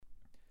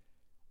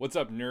What's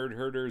up, nerd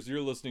herders?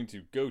 You're listening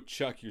to Go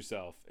Chuck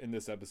Yourself. In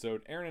this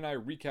episode, Aaron and I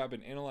recap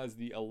and analyze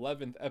the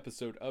 11th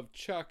episode of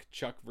Chuck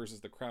versus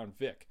the Crown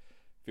Vic.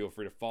 Feel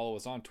free to follow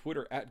us on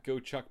Twitter at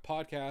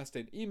GoChuckPodcast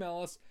and email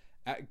us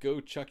at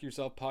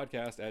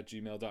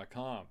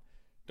GoChuckYourselfPodcast@gmail.com.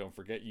 Don't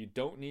forget, you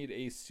don't need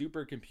a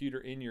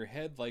supercomputer in your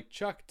head like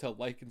Chuck to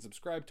like and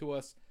subscribe to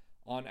us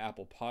on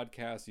Apple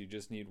Podcasts. You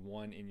just need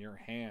one in your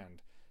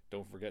hand.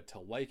 Don't forget to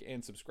like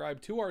and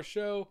subscribe to our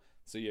show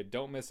so you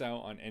don't miss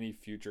out on any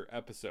future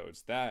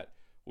episodes. That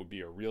would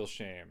be a real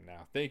shame.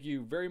 Now, thank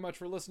you very much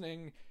for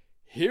listening.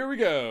 Here we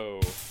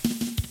go.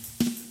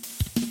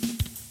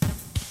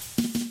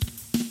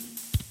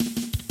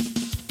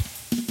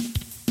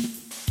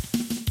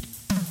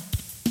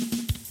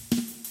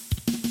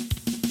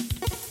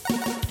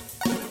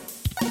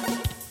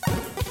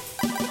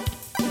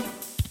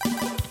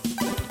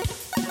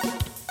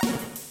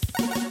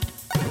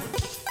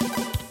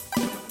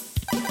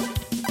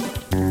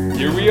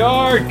 Here we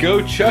are,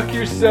 Go Chuck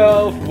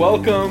Yourself.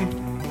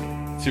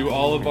 Welcome to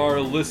all of our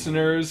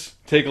listeners.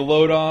 Take a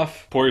load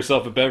off, pour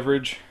yourself a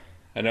beverage.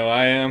 I know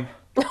I am.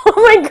 Oh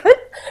my god,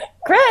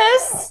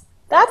 Chris,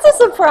 that's a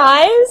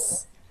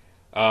surprise.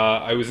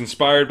 I was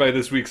inspired by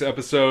this week's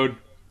episode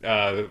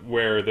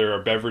where there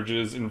are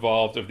beverages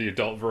involved of the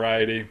adult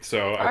variety,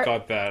 so I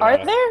thought that...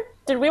 Are there?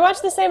 Did we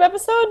watch the same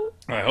episode?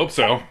 I hope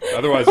so.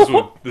 Otherwise,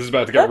 this is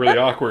about to get really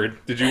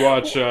awkward. Did you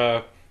watch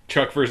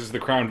Chuck versus the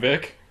Crown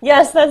Vic?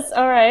 Yes, that's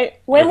all right.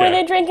 When Okay. were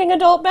they drinking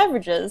adult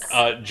beverages?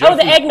 Jeff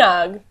the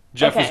eggnog.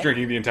 Jeff Okay. was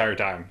drinking the entire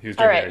time. He was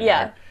All drinking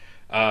right,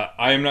 eggnog.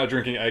 I am not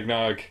drinking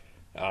eggnog.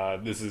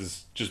 This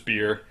is just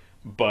beer.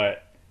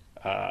 But,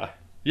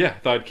 yeah,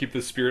 thought I'd keep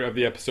the spirit of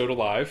the episode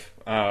alive.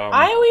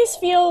 I always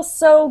feel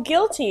so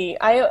guilty.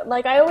 I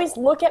always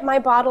look at my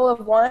bottle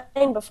of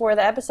wine before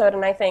the episode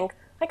and I think,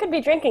 I could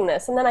be drinking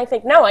this. And then I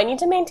think, no, I need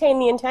to maintain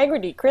the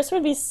integrity. Chris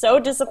would be so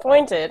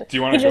disappointed. Do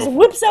you wanna He just go-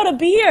 whips out a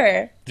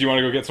beer. Do you want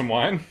to go get some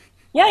wine?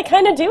 Yeah, I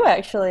kind of do,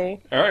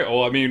 actually. All right,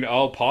 well, I mean,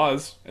 I'll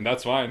pause, and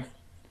that's fine.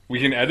 We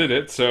can edit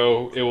it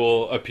so it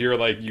will appear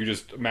like you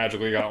just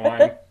magically got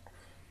wine.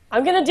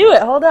 I'm going to do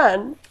it. Hold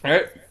on. All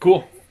right,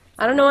 cool.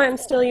 I don't know why I'm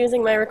still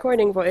using my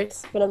recording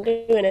voice, but I'm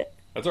doing it.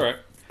 That's all right.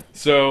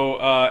 So,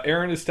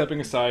 Erin is stepping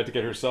aside to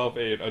get herself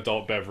an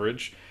adult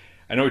beverage.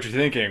 I know what you're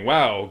thinking.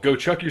 Wow, Go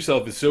Chuck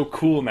Yourself is so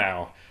cool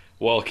now.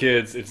 Well,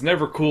 kids, it's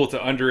never cool to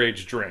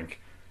underage drink.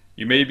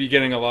 You may be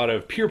getting a lot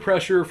of peer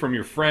pressure from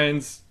your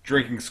friends.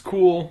 Drinking's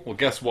cool. Well,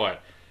 guess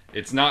what?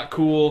 It's not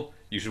cool.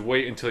 You should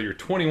wait until you're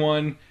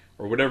 21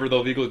 or whatever the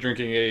legal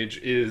drinking age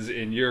is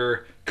in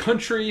your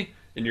country,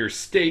 in your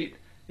state,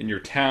 in your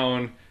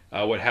town,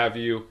 what have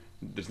you.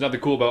 There's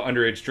nothing cool about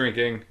underage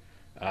drinking.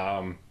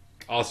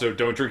 Also,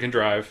 don't drink and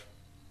drive.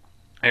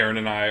 Aaron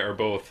and I are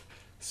both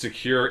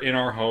secure in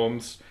our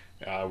homes.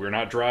 We're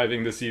not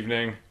driving this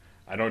evening.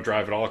 I don't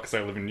drive at all because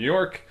I live in New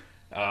York.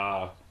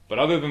 But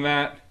other than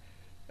that,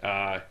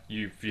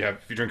 if you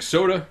drink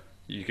soda,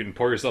 you can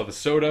pour yourself a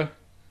soda.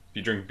 If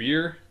you drink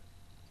beer,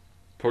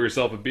 pour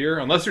yourself a beer.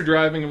 Unless you're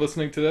driving and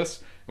listening to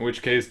this, in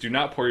which case, do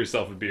not pour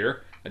yourself a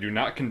beer. I do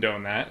not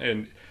condone that.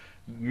 And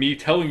me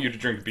telling you to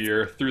drink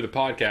beer through the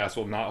podcast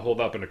will not hold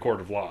up in a court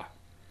of law.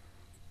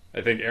 I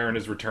think Aaron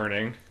is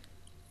returning.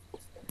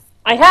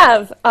 I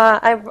have.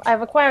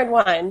 I've acquired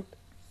wine.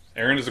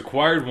 Aaron has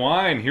acquired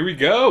wine. Here we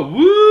go.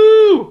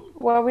 Woo!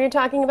 Well, we were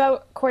talking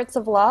about courts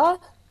of law.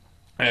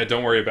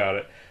 Don't worry about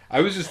it.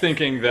 I was just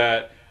thinking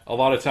that a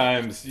lot of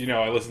times,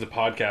 I listen to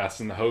podcasts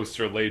and the hosts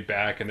are laid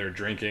back and they're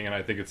drinking, and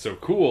I think it's so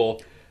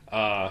cool.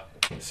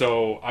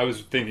 So I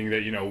was thinking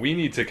that, we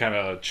need to kind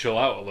of chill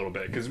out a little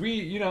bit because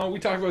we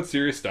talk about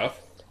serious stuff.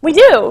 We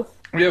do.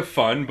 We have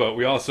fun, but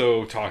we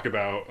also talk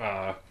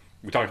about,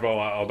 we talked about a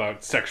lot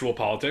about sexual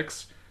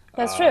politics.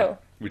 That's true.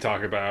 We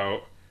talk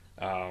about,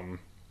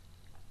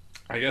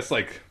 I guess,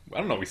 I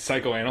don't know, we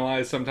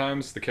psychoanalyze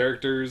sometimes the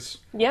characters.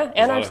 Yeah,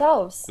 and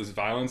ourselves. There's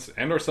violence,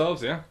 and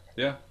ourselves, yeah.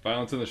 Yeah,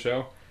 violence in the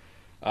show.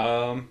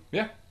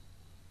 Yeah.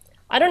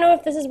 I don't know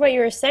if this is what you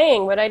were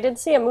saying, but I did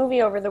see a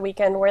movie over the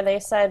weekend where they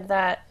said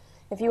that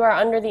if you are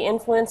under the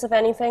influence of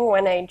anything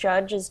when a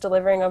judge is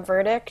delivering a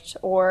verdict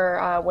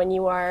or when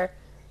you are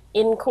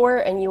in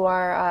court and you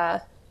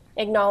are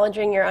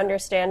acknowledging your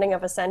understanding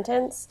of a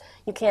sentence,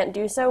 you can't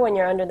do so when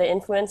you're under the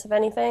influence of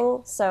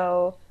anything.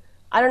 So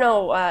I don't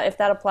know if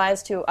that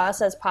applies to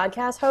us as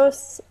podcast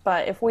hosts,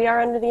 but if we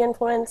are under the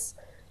influence,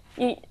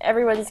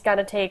 everybody's got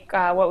to take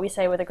what we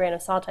say with a grain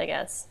of salt, I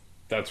guess.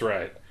 That's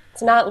right.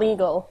 It's not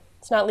legal.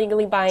 It's not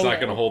legally binding. It's not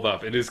going to hold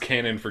up. It is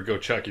canon for Go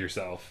Chuck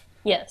Yourself.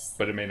 Yes.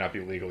 But it may not be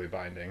legally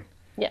binding.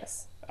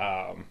 Yes.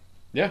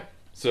 Yeah.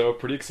 So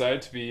pretty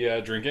excited to be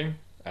drinking.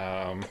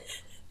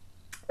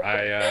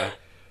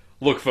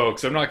 Look,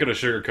 folks, I'm not going to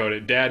sugarcoat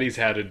it. Daddy's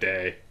had a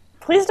day.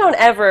 Please don't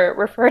ever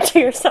refer to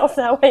yourself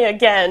that way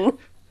again.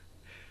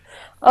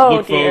 Oh,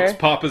 Look, dear. folks,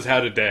 Papa's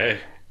had a day.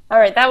 All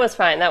right, that was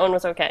fine. That one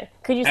was okay.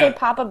 Could you say Yeah.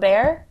 Papa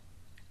Bear?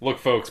 Look,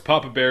 folks,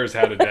 Papa Bear's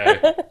had a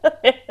day.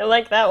 I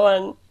like that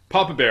one.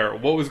 Papa Bear,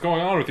 what was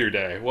going on with your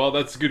day? Well,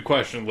 that's a good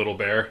question, little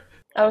bear.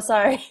 Oh,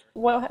 sorry.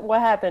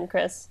 What happened,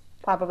 Chris?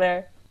 Papa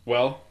Bear?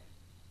 Well,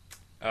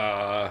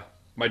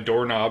 My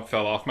doorknob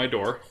fell off my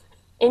door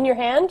In your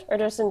hand or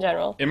just in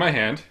general? in my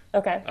hand.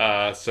 Okay.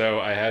 So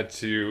I had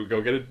to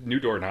go get a new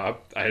doorknob.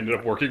 I ended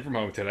up working from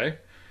home today.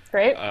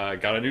 Great.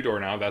 Got a new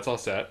doorknob. That's all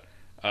set.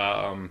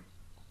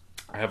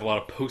 I have a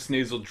lot of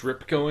postnasal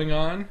drip going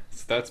on,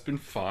 so that's been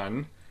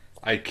fun.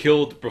 I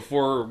killed,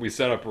 before we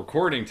set up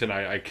recording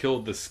tonight, I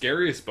killed the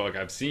scariest bug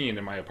I've seen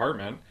in my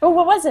apartment. Oh,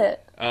 what was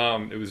it?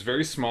 It was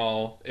very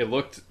small. It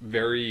looked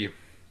very,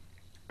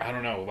 I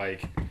don't know,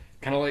 like,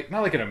 kind of like,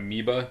 not like an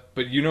amoeba,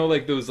 but you know,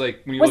 like those,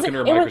 like, when you Was look it- under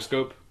a it was-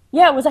 microscope?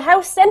 Yeah, it was a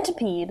house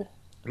centipede.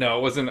 No,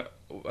 it wasn't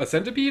a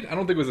centipede? I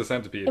don't think it was a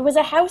centipede. It was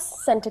a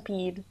house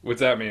centipede. What's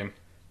that mean?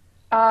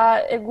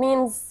 It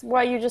means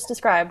what you just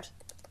described.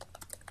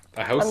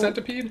 A house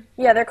centipede?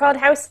 Yeah, they're called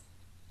house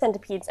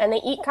centipedes, and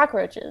they eat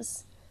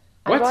cockroaches.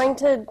 What? I'm going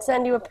to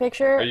send you a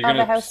picture Are you of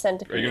gonna a house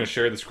centipede. Are you gonna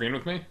share the screen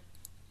with me?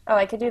 Oh,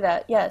 I could do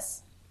that,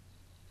 yes.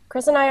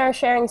 Chris and I are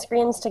sharing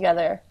screens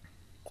together,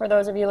 for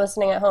those of you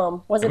listening at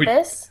home. Was it We-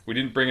 this? We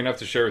didn't bring enough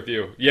to share with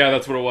you. Yeah,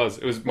 that's what it was.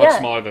 It was much Yeah.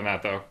 smaller than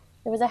that, though.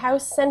 It was a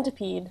house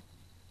centipede.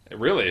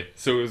 Really?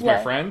 So it was my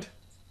Yeah. friend?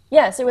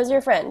 Yes, it was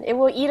your friend. It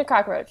will eat a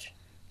cockroach.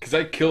 Because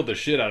I killed the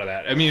shit out of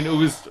that. I mean, it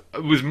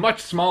was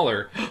much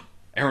smaller.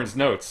 Aaron's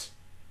notes.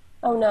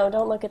 Oh no,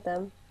 don't look at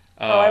them.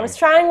 I was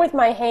trying with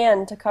my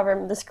hand to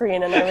cover the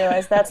screen, and I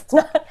realized that's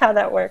not how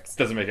that works.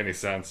 Doesn't make any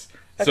sense.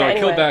 So Okay, I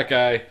killed anyway. that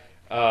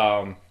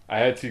guy. I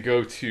had to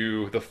go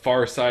to the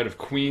far side of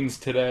Queens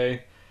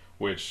today,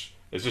 which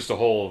is just a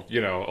whole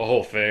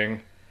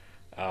thing.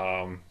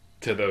 To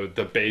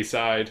the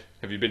Bayside.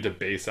 Have you been to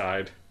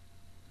Bayside?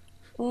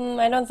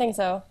 I don't think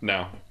so.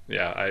 No.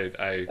 Yeah, I Is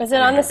it wouldn't on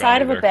the have gone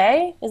side of a either.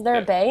 bay? Is there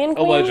a bay in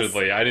Queens?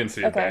 Allegedly, I didn't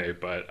see a Okay. bay,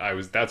 but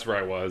that's where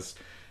I was.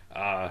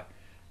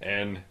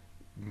 And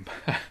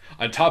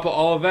on top of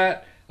all of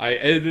that, I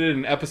edited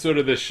an episode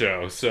of this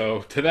show.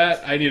 So to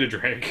that, I need a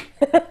drink.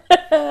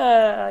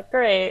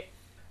 Great.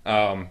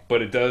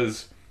 But it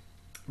does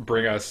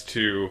bring us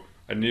to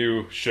a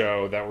new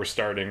show that we're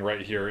starting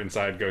right here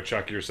inside Go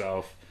Chuck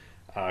Yourself,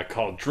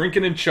 called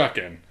Drinkin' and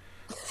Chuckin'.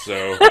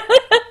 So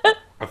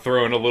I'll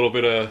throw in a little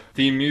bit of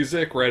theme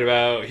music right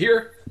about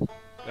here.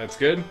 That's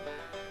good.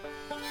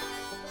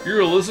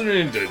 You're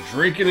listening to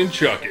Drinkin' and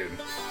Chuckin',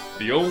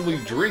 the only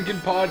drinking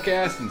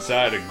podcast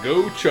inside of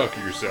Go Chuck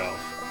Yourself.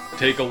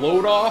 Take a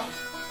load off.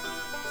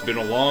 It's been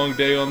a long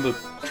day on the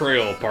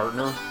trail,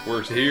 partner.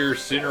 We're here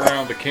sitting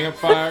around the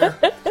campfire,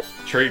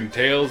 trading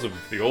tales of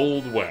the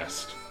Old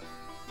West.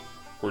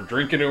 We're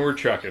drinking and we're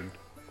chucking.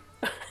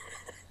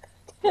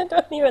 I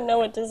don't even know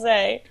what to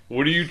say.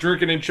 What are you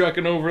drinking and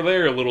chucking over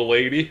there, little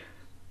lady?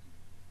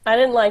 I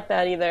didn't like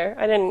that either.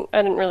 I didn't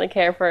really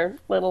care for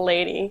little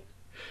lady.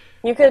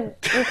 You could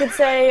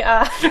say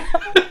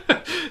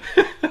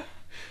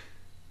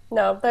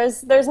no.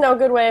 There's no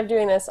good way of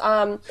doing this.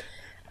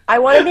 I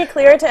want to be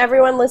clear to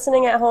everyone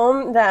listening at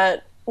home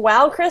that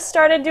while Chris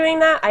started doing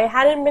that, I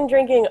hadn't been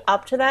drinking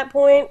up to that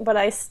point, but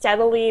I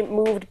steadily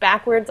moved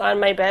backwards on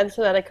my bed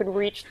so that I could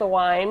reach the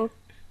wine.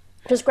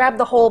 Just grab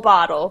the whole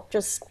bottle.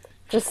 Just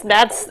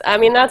that's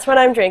what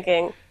I'm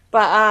drinking.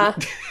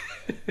 But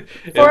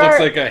It For looks our-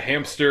 like a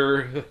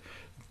hamster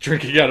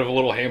drinking out of a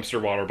little hamster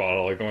water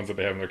bottle, like the ones that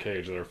they have in their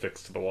cage that are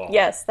fixed to the wall.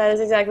 yes, that is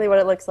exactly what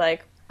it looks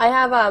like. I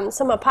have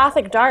some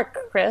Apothic Dark,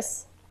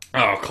 Chris.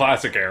 Oh,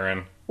 classic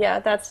Aaron. Yeah,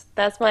 that's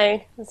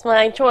my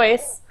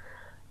choice.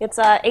 It's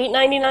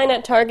 $8.99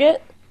 at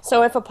Target.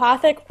 So if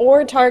Apothic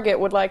or Target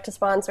would like to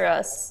sponsor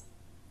us,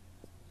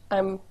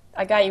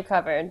 I got you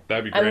covered.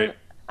 That'd be great.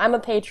 I'm a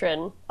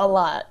patron, a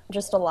lot,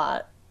 just a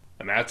lot.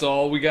 And that's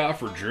all we got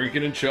for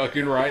drinking and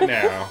chucking right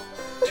now.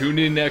 Tune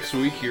in next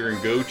week here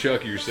and Go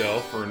Chuck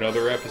Yourself for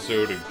another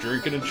episode of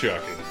Drinking and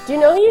Chucking. Do you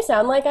know who you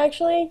sound like?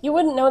 Actually, you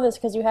wouldn't know this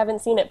because you haven't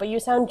seen it, but you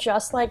sound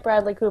just like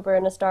Bradley Cooper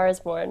in A Star Is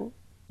Born.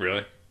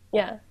 Really?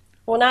 Yeah.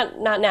 Well, not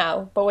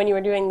now, but when you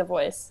were doing the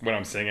voice. When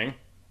I'm singing?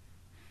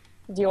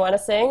 Do you want to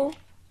sing?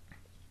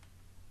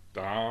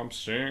 I'm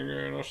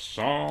singing a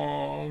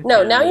song.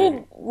 No, now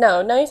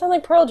you sound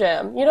like Pearl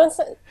Jam. You don't.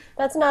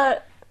 That's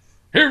not.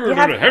 We're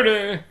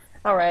have-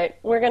 All right,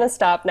 we're gonna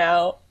stop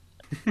now.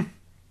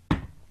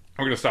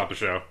 gonna stop the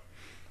show.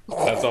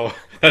 That's all.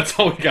 That's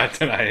all we got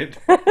tonight.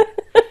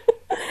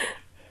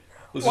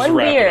 Let's One just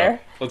wrap it beer. up.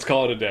 Let's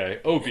call it a day.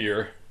 Oh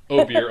beer.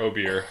 Oh beer. Oh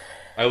beer.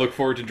 I look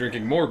forward to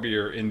drinking more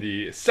beer in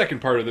the second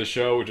part of the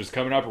show, which is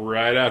coming up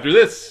right after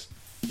this.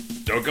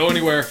 Don't go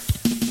anywhere.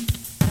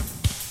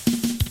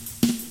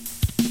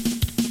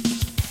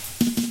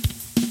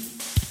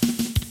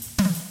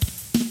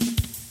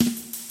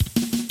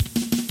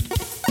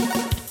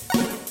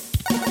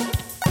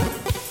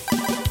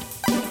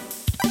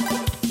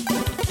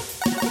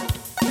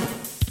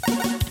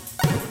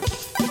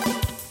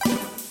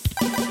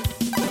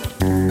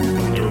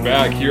 We're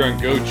back here on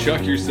Go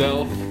Chuck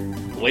Yourself,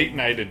 late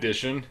night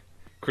edition.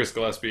 Chris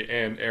Gillespie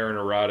and Aaron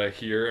Arata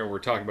here, and we're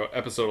talking about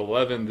episode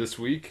 11 this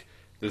week.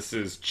 This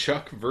is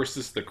Chuck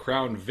versus the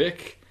Crown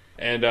Vic.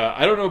 And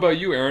I don't know about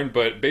you, Aaron,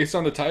 but based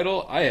on the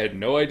title, I had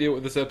no idea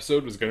what this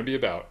episode was going to be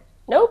about.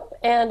 Nope.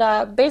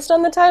 And based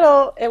on the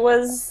title, it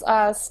was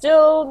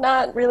still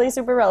not really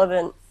super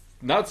relevant.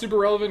 not super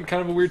relevant,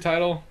 kind of a weird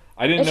title.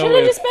 I didn't It know should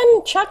have if just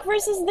been Chuck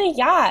versus the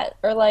Yacht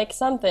or like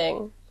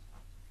something.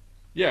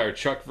 yeah, or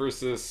Chuck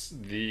versus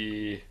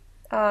the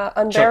Chuck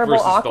Unbearable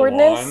versus the lawn.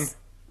 awkwardness.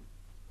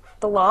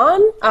 The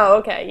lawn? Oh,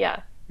 okay,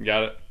 yeah.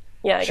 Got it.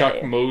 Yeah, I got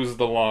Chuck you. mows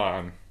the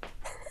lawn.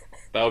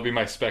 That would be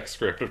my spec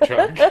script of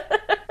Chuck.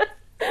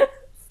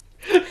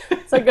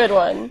 It's a good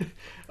one.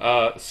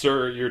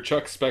 Sir, your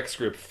Chuck spec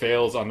script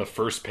fails on the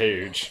first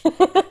page.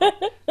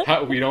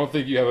 We don't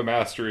think you have a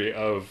mastery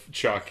of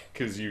Chuck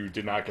because you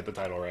did not get the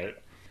title right.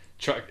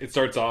 Chuck, it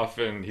starts off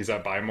and he's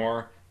at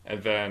Bymore,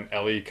 and then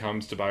Ellie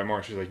comes to Bymore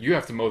and she's like, "You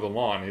have to mow the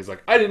lawn." And he's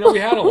like, "I didn't know we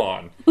had a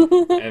lawn."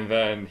 And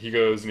then he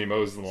goes and he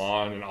mows the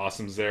lawn, and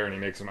Awesome's there and he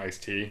makes some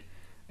iced tea,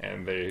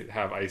 and they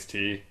have iced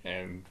tea,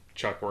 and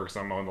Chuck works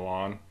on mowing the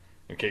lawn,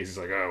 and Casey's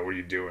like, "Oh, what are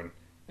you doing?"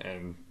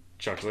 And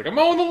Chuck's like, "I'm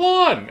mowing the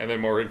lawn!" And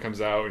then Morgan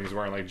comes out and he's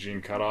wearing like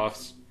jean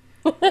cutoffs.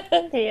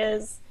 He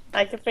is.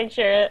 I can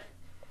picture it.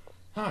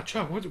 Ah,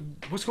 Chuck,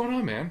 what's going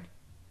on, man?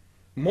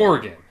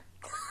 Morgan.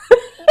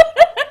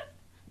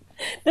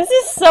 This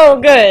is so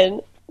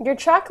good. Your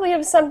Chuck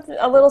leaves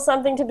a little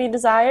something to be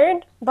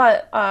desired,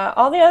 but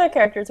all the other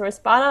characters were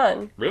spot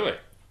on. Really?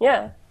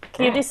 Yeah.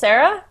 Can you Oh. do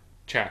Sarah?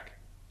 Chuck.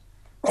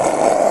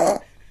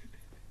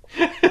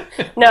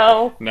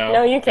 No. No.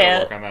 No, you Gotta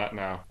can't. work on that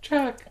now.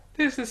 Chuck,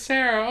 this is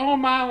Sarah. Oh,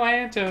 my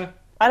Lanta.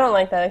 I don't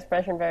like that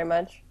expression very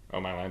much. Oh,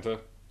 my Lanta.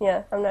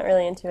 Yeah, I'm not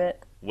really into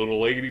it.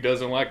 Little lady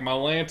doesn't like my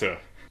Lanta.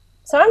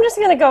 So I'm just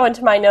going to go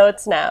into my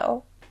notes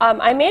now.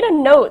 I made a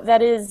note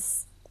that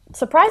is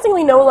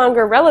surprisingly no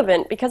longer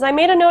relevant because I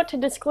made a note to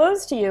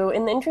disclose to you,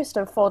 in the interest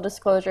of full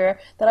disclosure,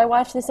 that I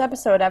watched this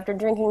episode after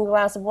drinking a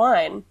glass of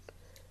wine.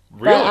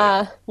 Really?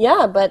 But,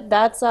 yeah, but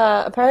that's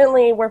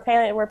apparently we're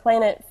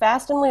playing it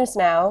fast and loose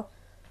now.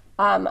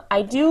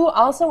 I do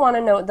also want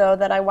to note, though,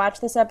 that I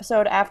watched this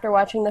episode after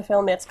watching the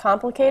film It's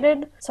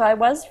Complicated, so I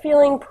was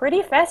feeling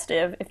pretty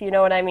festive, if you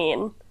know what I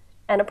mean.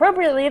 And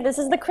appropriately, this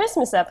is the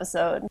Christmas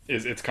episode.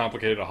 Is It's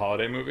Complicated a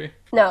holiday movie?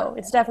 No,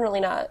 it's definitely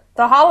not.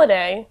 The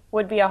Holiday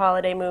would be a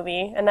holiday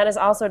movie, and that is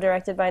also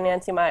directed by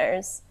Nancy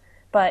Meyers.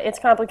 But It's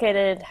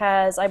Complicated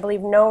has, I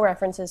believe, no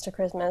references to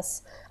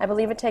Christmas. I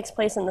believe it takes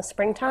place in the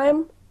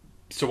springtime.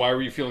 So why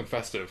were you feeling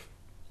festive?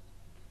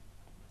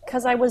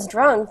 Because I was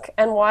drunk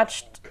and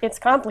watched It's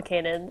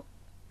Complicated.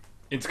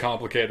 It's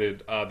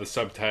Complicated, the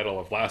subtitle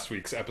of last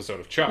week's episode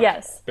of Chuck.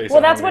 Yes. Based Well,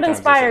 on how that's many what times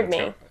they said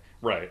inspired it's me.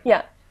 Right.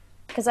 Yeah.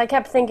 Because I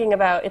kept thinking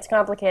about It's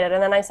Complicated,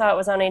 and then I saw it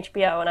was on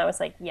HBO, and I was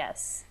like,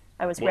 yes,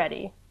 I was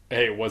ready.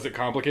 Hey, was it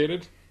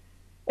complicated?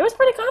 It was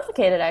pretty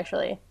complicated,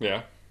 actually.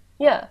 Yeah.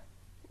 Yeah.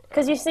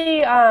 Because you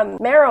see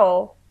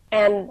Meryl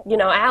and,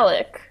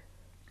 Alec,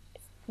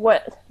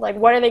 what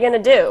are they going to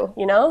do,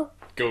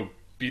 Go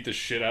beat the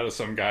shit out of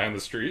some guy on the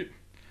street?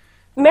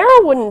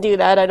 Meryl wouldn't do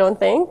that, I don't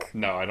think.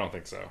 No, I don't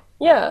think so.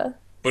 Yeah.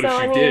 But So, if she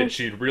I mean, did,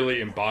 she'd really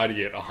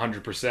embody it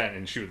 100%,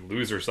 and she would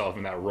lose herself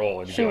in that role,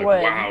 and you'd She be like,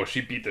 would. wow, she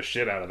beat the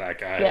shit out of that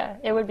guy. Yeah,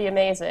 it would be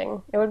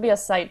amazing. It would be a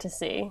sight to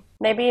see.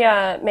 Maybe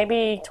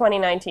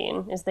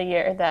 2019 is the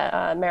year that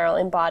Meryl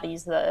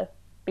embodies the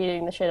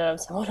beating the shit out of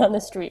someone on the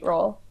street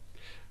role.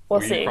 We'll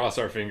We see. cross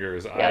our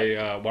fingers. Yep.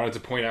 I wanted to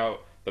point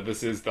out that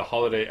this is the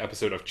holiday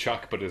episode of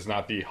Chuck, but is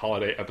not the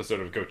holiday episode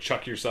of Go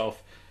Chuck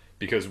Yourself,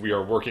 because we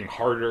are working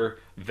harder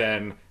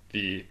than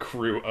the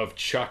crew of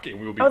Chuck, and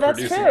we will be Oh, that's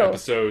producing true.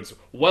 episodes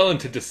well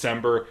into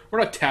December. We're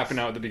not tapping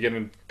out at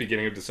the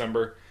beginning of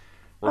December.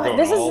 We're going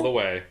this is- all the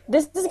way.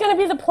 This is going to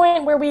be the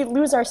point where we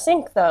lose our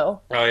sync,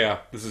 though. Oh yeah,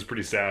 this is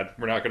pretty sad.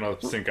 We're not going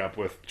to sync up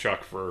with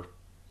Chuck for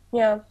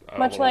Yeah,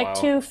 much little like while.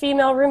 two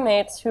female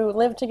roommates who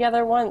lived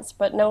together once,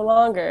 but no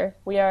longer.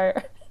 We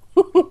are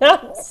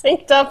not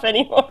synced up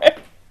anymore.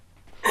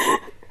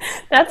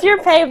 That's your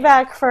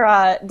payback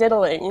for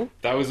diddling.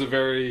 That was a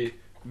very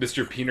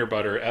Mr. Peanut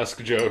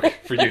Butter-esque joke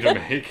for you to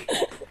make.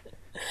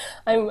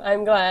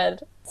 I'm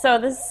glad. So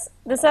this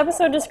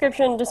episode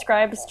description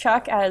describes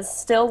Chuck as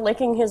still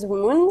licking his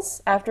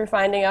wounds after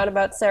finding out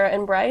about Sarah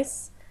and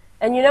Bryce.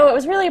 And it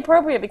was really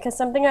appropriate because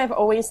something I've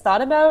always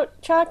thought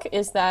about Chuck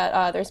is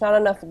that there's not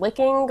enough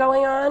licking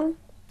going on.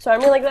 So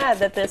I'm really glad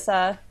that this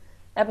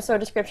episode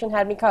description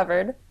had me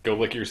covered. Go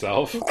lick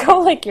yourself. Go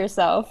lick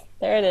yourself.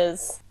 There it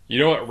is. You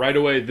know what? Right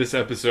away, this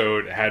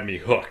episode had me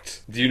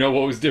hooked. Do you know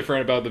what was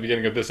different about the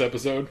beginning of this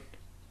episode?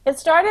 It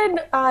started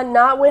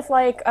not with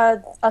like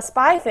a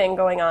spy thing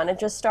going on. It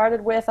just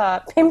started with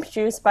Pimp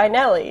Juice by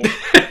Nelly.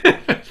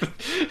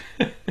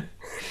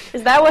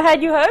 Is that what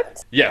had you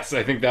hooked? Yes,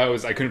 I think that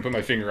was... I couldn't put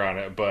my finger on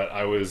it, but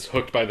I was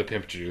hooked by the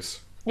pimp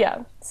juice.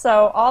 Yeah.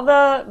 So all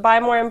the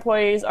Buy More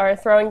employees are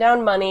throwing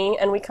down money,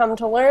 and we come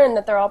to learn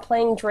that they're all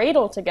playing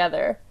dreidel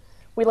together.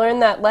 We learn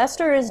that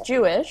Lester is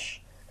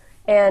Jewish,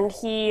 and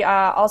he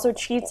also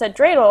cheats at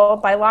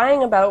dreidel by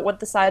lying about what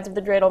the sides of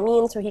the dreidel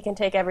mean so he can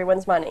take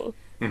everyone's money.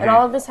 And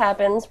all of this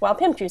happens while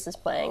Pimp Juice is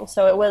playing.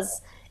 So it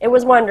was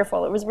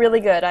wonderful. It was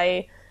really good.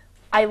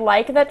 I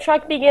like that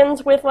Chuck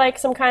begins with like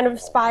some kind of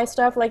spy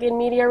stuff like in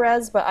media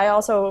res, but I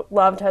also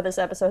loved how this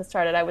episode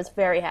started. I was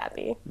very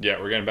happy. Yeah,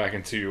 we're getting back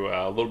into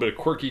a little bit of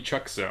quirky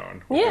Chuck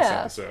zone with this Yeah.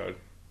 episode.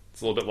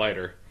 It's a little bit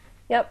lighter.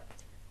 Yep.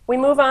 We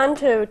move on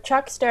to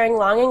Chuck staring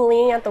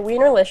longingly at the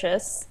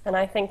Wienerlicious, and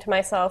I think to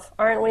myself,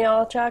 aren't we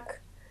all, Chuck?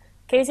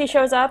 Casey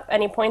shows up,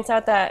 and he points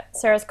out that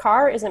Sarah's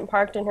car isn't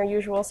parked in her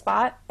usual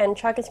spot, and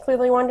Chuck is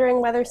clearly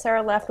wondering whether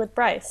Sarah left with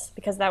Bryce,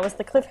 because that was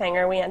the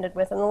cliffhanger we ended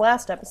with in the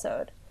last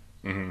episode.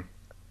 Mm-hmm.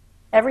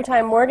 Every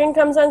time Morgan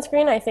comes on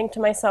screen, I think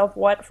to myself,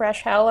 what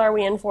fresh hell are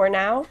we in for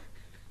now?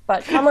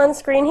 But come on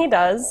screen he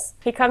does.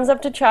 He comes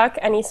up to Chuck,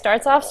 and he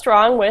starts off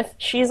strong with,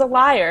 she's a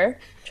liar.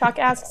 Chuck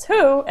asks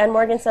who, and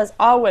Morgan says,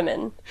 all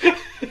women.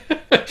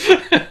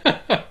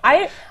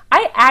 I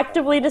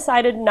actively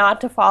decided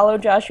not to follow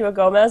Joshua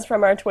Gomez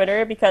from our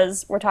Twitter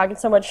because we're talking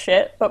so much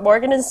shit, but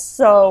Morgan is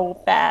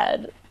so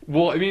bad.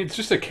 Well, I mean, it's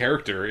just a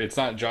character. It's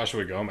not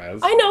Joshua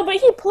Gomez. I know, but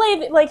he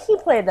played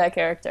that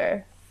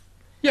character.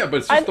 Yeah, but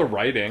it's just the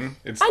writing.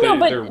 It's I know,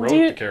 they wrote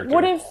the character.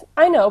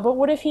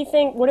 What if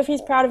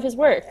he's proud of his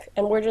work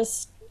and we're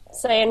just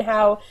saying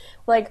how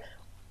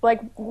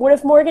what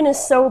if Morgan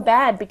is so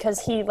bad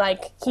because he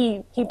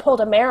pulled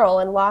a Meryl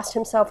and lost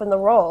himself in the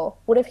role?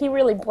 What if he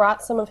really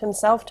brought some of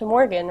himself to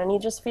Morgan and he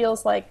just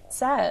feels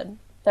sad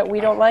that we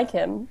don't like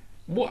him?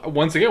 Well,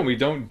 once again, we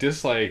don't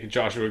dislike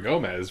Joshua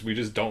Gomez. We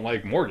just don't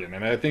like Morgan.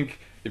 And I think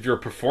if you're a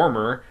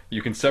performer,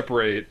 you can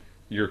separate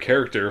your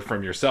character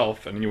from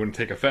yourself, and you wouldn't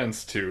take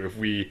offense to if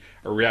we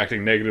are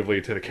reacting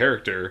negatively to the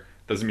character.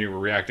 Doesn't mean we're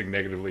reacting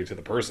negatively to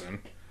the person.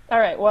 All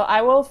right, well,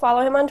 I will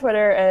follow him on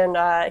Twitter,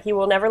 and he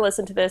will never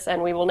listen to this,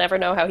 and we will never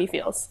know how he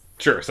feels.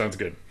 Sure, sounds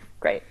good.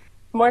 Great.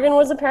 Morgan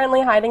was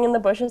apparently hiding in the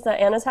bushes at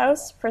Anna's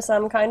house for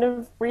some kind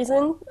of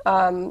reason,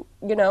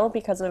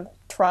 because of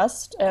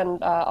trust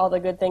and all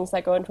the good things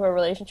that go into a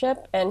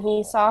relationship. And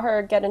he saw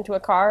her get into a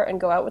car and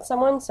go out with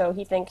someone, so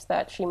he thinks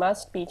that she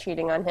must be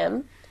cheating on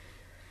him.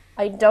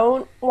 I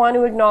don't want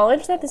to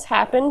acknowledge that this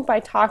happened by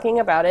talking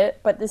about it,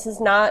 but this is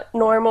not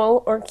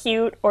normal or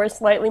cute or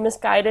slightly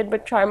misguided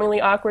but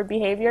charmingly awkward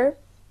behavior.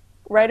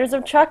 Writers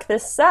of Chuck,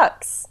 this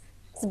sucks.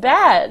 It's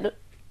bad.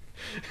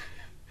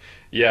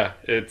 Yeah,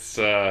 it's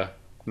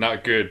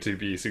not good to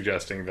be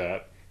suggesting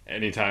that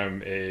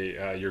anytime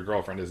your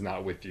girlfriend is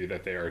not with you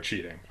that they are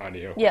cheating on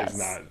you. Yes. Is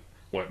not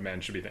what men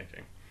should be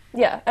thinking.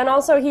 Yeah, and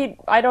also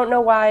I don't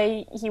know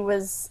why he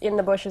was in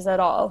the bushes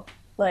at all.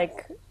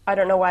 I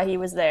don't know why he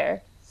was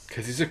there.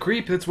 Because he's a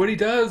creep, that's what he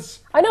does.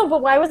 I know,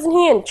 but why wasn't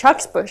he in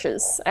Chuck's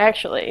bushes,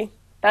 actually?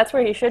 That's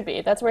where he should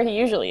be. That's where he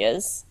usually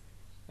is.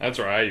 That's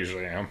where I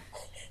usually am.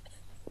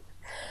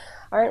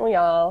 Aren't we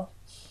all?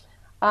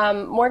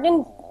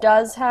 Morgan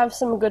does have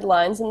some good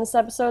lines in this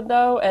episode,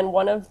 though, and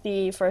one of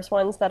the first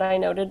ones that I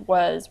noted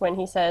was when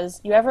he says,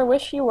 "You ever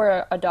wish you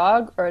were a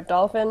dog or a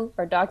dolphin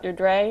or Dr.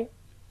 Dre?"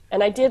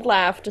 And I did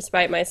laugh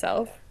despite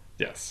myself.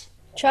 Yes.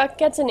 Chuck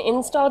gets an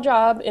install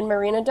job in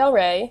Marina Del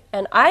Rey,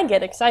 and I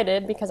get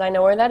excited because I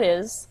know where that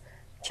is.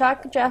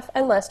 Chuck, Jeff,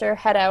 and Lester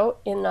head out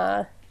in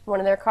one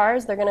of their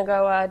cars. They're going to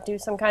go do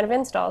some kind of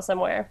install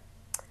somewhere.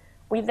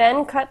 We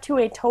then cut to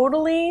a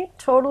totally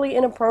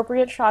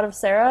inappropriate shot of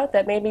Sarah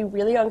that made me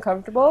really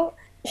uncomfortable.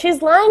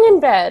 She's lying in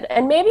bed,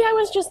 and maybe I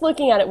was just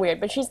looking at it weird,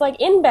 but she's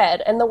in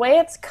bed, and the way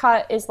it's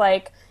cut is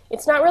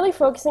it's not really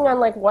focusing on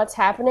what's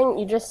happening.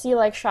 You just see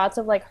shots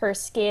of her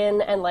skin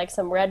and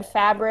some red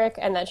fabric,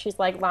 and that she's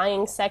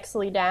lying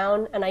sexily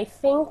down. And I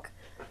think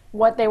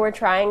what they were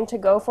trying to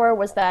go for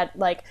was that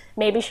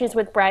maybe she's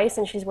with Bryce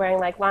and she's wearing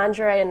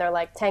lingerie and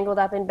they're tangled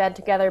up in bed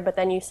together, but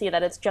then you see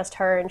that it's just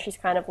her and she's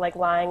kind of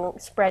lying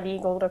spread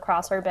eagled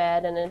across her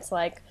bed, and it's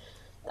I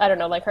don't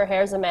know, her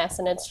hair's a mess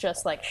and it's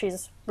just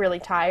she's really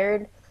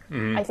tired.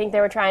 Mm-hmm. I think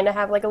they were trying to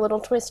have a little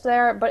twist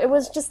there, but it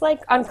was just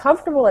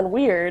uncomfortable and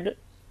weird.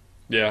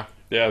 Yeah,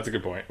 that's a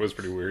good point. It was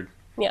pretty weird.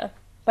 Yeah.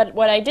 But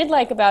what I did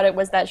like about it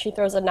was that she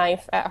throws a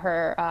knife at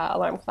her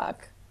alarm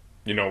clock.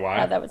 You know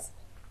why? That was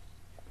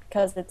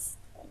because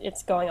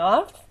it's going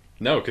off?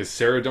 No, because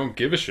Sarah don't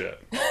give a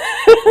shit.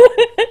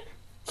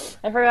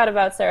 I forgot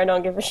about Sarah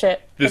don't give a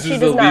shit. This is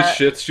the least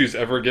shits she's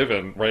ever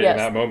given in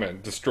that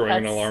moment,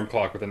 destroying an alarm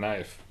clock with a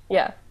knife.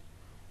 Yeah.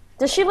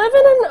 Does she live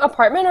in an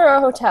apartment or a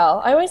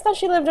hotel? I always thought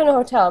she lived in a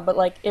hotel, but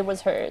it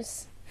was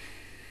hers.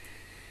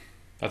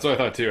 That's what I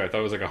thought too. I thought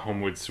it was a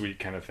Homewood Suite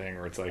kind of thing,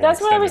 where it's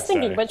That's what I was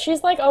thinking, but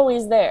she's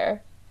always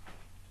there.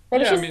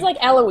 Maybe she's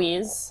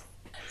Eloise.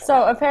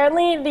 So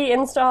apparently the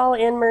install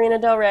in Marina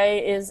Del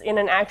Rey is in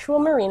an actual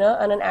marina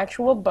on an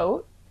actual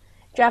boat.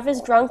 Jeff is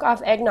drunk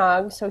off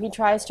eggnog, so he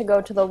tries to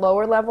go to the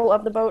lower level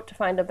of the boat to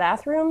find a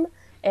bathroom,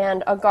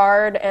 and a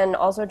guard and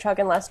also Chuck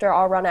and Lester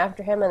all run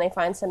after him, and they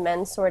find some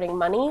men sorting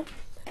money.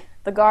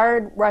 The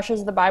guard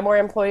rushes the Buy More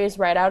employees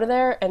right out of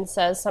there and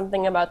says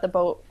something about the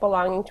boat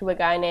belonging to a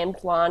guy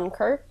named Lon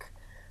Kirk.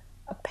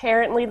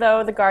 Apparently,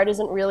 though, the guard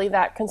isn't really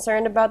that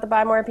concerned about the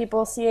Buy More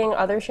people seeing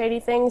other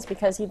shady things,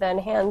 because he then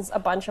hands a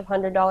bunch of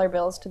 $100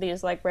 bills to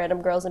these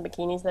random girls in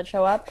bikinis that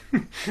show up.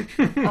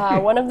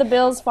 One of the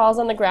bills falls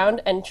on the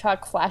ground and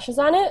Chuck flashes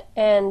on it,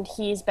 and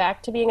he's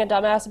back to being a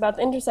dumbass about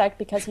the intersect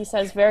because he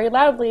says very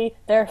loudly,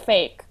 "They're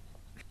fake."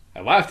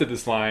 I laughed at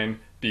this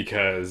line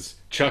because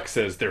Chuck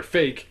says they're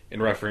fake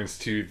in reference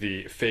to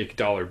the fake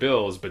dollar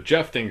bills, but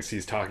Jeff thinks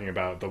he's talking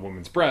about the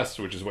woman's breast,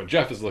 which is what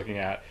Jeff is looking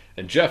at,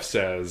 and Jeff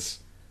says,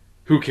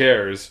 who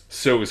cares?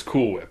 So is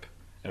Cool Whip.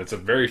 And it's a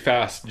very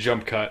fast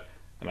jump cut,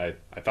 and I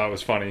thought it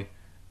was funny.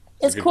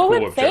 Is Cool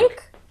Whip fake?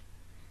 Joke.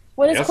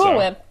 What is Cool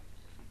Whip?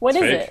 What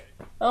is fake. it?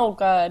 Oh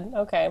god.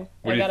 Okay.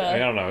 I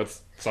don't know.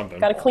 It's something.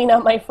 Gotta clean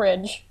out my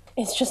fridge.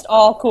 It's just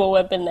all Cool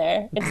Whip in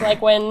there. It's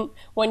like when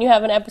you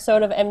have an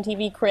episode of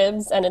MTV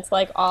Cribs and it's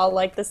like all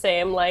like the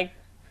same like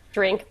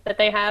drink that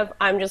they have.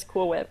 I'm just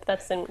Cool Whip.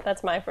 That's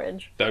my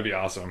fridge. That would be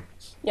awesome.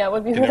 Yeah, it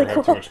would be You really never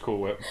cool. have too much Cool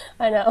Whip.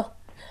 I know.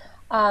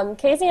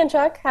 Casey and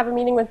Chuck have a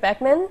meeting with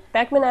Beckman.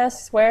 Beckman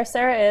asks where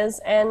Sarah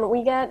is, and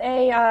we get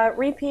a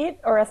repeat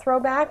or a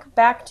throwback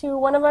back to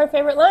one of our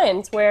favorite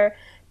lines where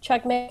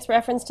Chuck makes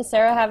reference to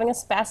Sarah having a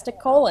spastic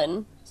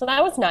colon. So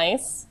that was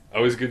nice.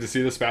 Always good to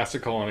see the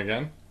spastic colon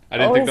again. I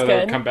didn't Always think that good.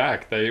 would come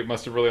back. They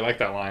must have really liked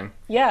that line.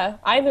 Yeah,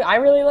 I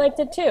really liked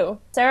it too.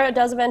 Sarah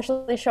does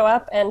eventually show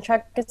up, and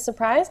Chuck gets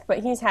surprised, but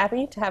he's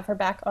happy to have her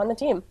back on the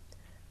team.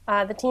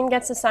 The team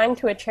gets assigned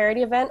to a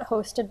charity event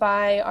hosted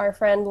by our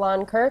friend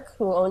Lon Kirk,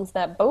 who owns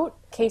that boat.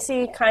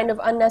 Casey kind of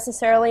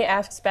unnecessarily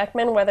asks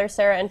Beckman whether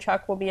Sarah and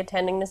Chuck will be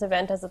attending this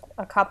event as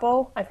a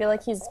couple. I feel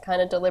like he's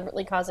kind of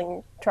deliberately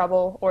causing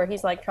trouble, or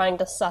he's like trying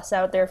to suss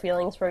out their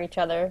feelings for each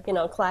other. You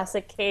know,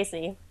 classic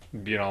Casey.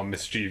 Being all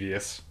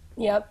mischievous.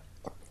 Yep.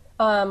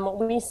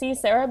 We see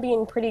Sarah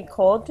being pretty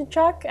cold to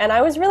Chuck, and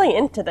I was really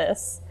into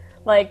this.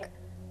 Like,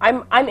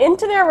 I'm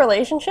into their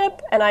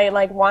relationship, and I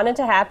like want it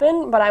to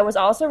happen, but I was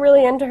also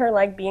really into her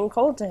like being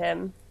cold to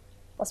him,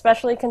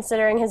 especially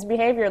considering his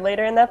behavior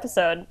later in the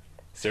episode.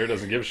 Sarah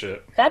doesn't give a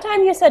shit. That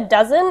time you said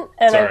doesn't,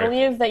 and Sorry. I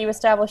believe that you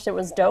established it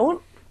was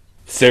don't.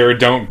 Sarah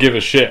don't give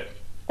a shit.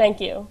 Thank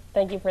you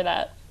for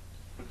that.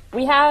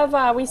 We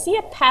see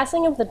a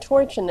passing of the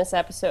torch in this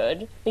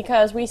episode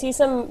because we see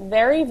some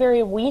very,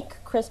 very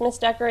weak Christmas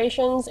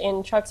decorations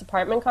in Chuck's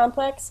apartment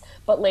complex,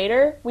 but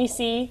later we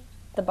see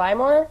the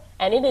Bymore,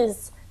 and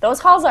those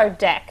halls are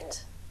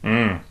decked.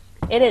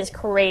 It is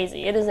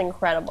crazy. It is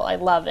incredible. I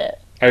love it.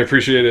 I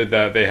appreciated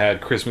that they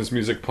had Christmas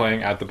music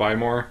playing at the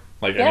Bymore,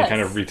 like any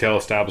kind of retail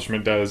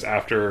establishment does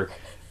after,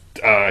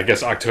 I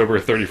guess, October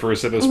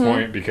 31st at this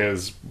point,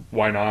 because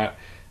why not?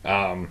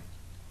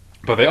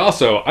 But they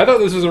also, I thought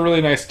this was a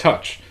really nice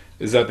touch,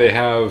 is that they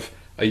have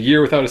A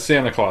Year Without a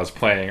Santa Claus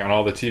playing on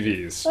all the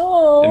TVs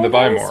in the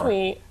very Bymore.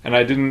 sweet. And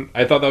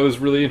I thought that was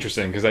really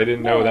interesting, because I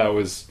didn't know that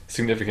was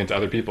significant to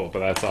other people, but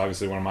that's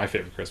obviously one of my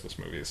favorite Christmas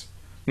movies.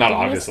 Not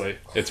obviously,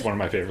 it's one of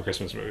my favorite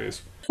Christmas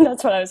movies.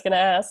 That's what I was going to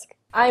ask.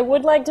 I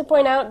would like to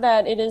point out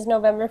that it is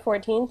November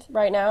 14th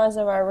right now as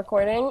of our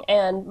recording,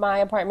 and my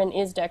apartment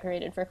is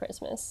decorated for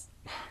Christmas.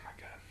 Oh my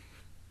god.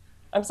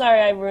 I'm sorry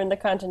I ruined the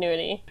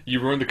continuity.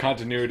 You ruined the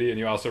continuity, and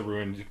you also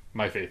ruined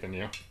my faith in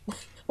you.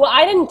 Well,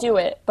 I didn't do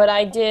it, but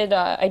I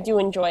do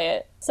enjoy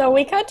it. So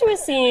we cut to a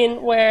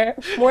scene where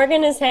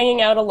Morgan is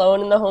hanging out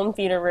alone in the home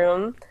theater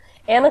room.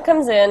 Anna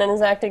comes in and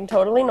is acting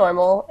totally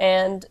normal,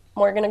 and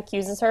Morgan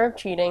accuses her of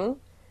cheating.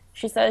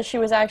 She says she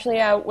was actually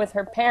out with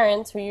her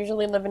parents, who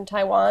usually live in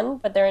Taiwan,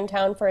 but they're in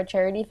town for a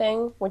charity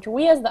thing, which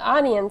we as the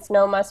audience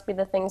know must be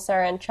the thing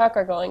Sarah and Chuck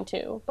are going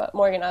to, but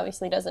Morgan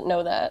obviously doesn't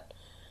know that.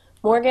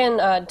 Morgan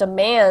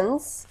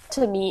demands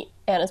to meet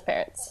Anna's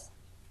parents.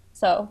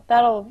 So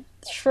that'll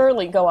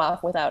surely go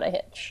off without a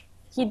hitch.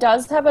 He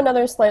does have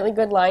another slightly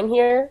good line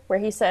here, where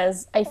he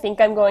says, "I think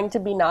I'm going to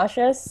be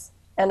nauseous."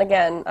 And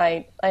again,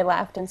 I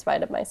laughed in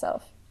spite of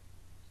myself.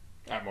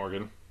 At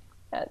Morgan.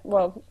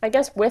 Well, I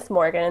guess with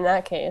Morgan in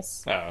that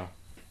case. Oh.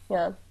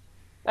 Yeah.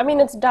 I mean,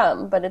 it's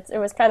dumb, but it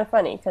was kind of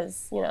funny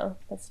because, you know,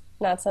 that's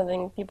not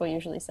something people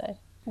usually say.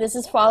 This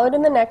is followed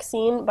in the next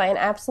scene by an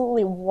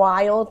absolutely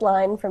wild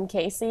line from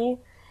Casey.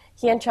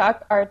 He and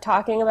Chuck are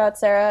talking about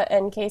Sarah,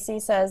 and Casey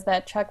says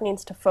that Chuck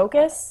needs to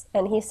focus,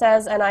 and he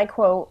says, and I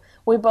quote,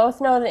 "We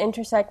both know the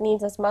Intersect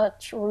needs as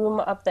much room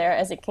up there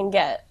as it can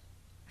get."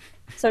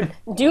 So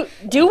do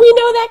we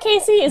know that,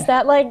 Casey? Is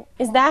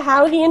that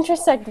how the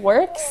Intersect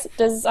works?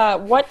 Does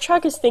what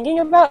Chuck is thinking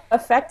about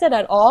affect it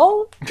at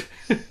all?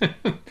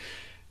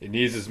 It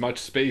needs as much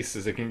space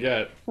as it can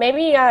get.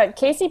 Maybe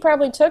Casey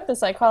probably took the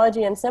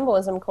psychology and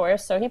symbolism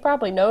course, so he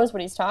probably knows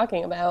what he's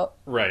talking about.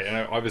 Right,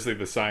 and obviously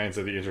the science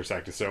of the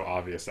Intersect is so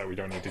obvious that we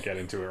don't need to get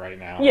into it right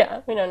now. Yeah,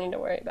 we don't need to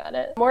worry about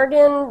it.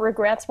 Morgan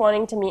regrets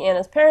wanting to meet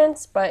Anna's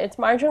parents, but it's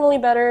marginally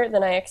better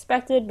than I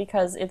expected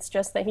because it's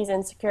just that he's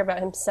insecure about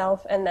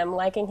himself and them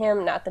liking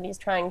him, not that he's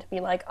trying to be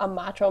like a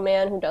macho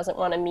man who doesn't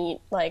want to meet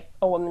like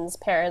a woman's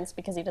parents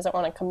because he doesn't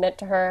want to commit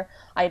to her.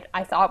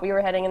 I thought we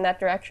were heading in that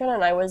direction,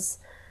 and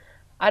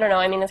I don't know,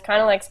 I mean, it's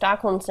kind of like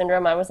Stockholm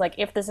Syndrome. I was like,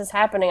 if this is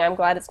happening, I'm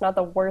glad it's not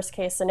the worst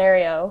case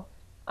scenario.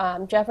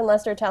 Jeff and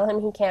Lester tell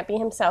him he can't be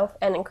himself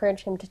and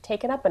encourage him to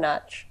take it up a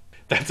notch.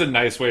 That's a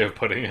nice way of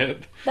putting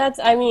it.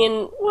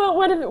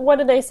 Well, what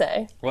did they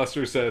say?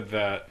 Lester said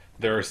that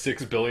there are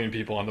 6 billion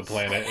people on the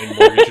planet and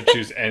Morgan should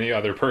choose any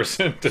other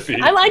person to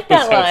be I like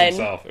that besides line.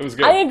 himself. It was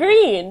good. I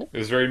agreed. It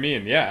was very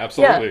mean. Yeah,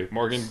 absolutely. Yeah.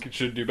 Morgan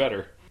should do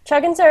better.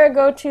 Chuck and Sarah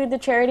go to the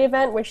charity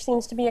event, which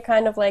seems to be a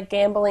kind of like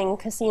gambling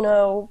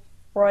casino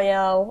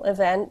Royale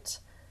event.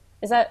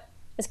 Is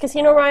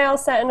Casino Royale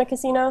set in a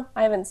casino?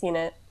 I haven't seen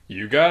it.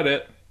 You got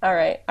it. All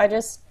right. I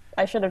just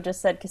I should have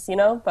just said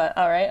casino, but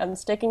all right, I'm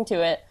sticking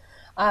to it.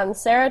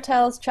 Sarah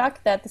tells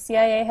Chuck that the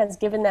CIA has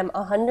given them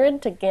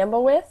 100 to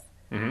gamble with,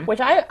 which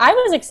I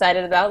was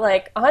excited about.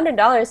 Like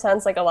 $100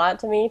 sounds like a lot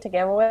to me to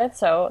gamble with.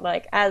 So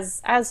like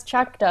as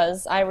Chuck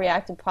does, I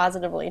reacted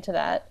positively to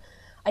that.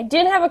 I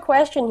did have a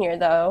question here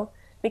though,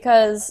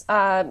 because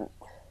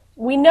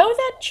we know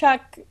that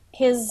Chuck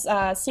his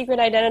secret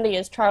identity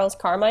is Charles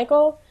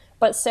Carmichael,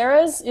 but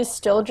Sarah's is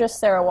still just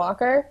Sarah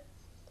Walker.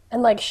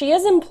 And like she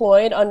is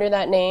employed under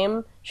that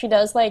name. She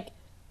does like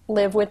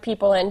live with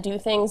people and do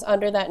things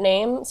under that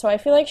name. So I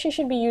feel like she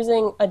should be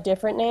using a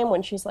different name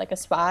when she's like a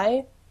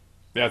spy.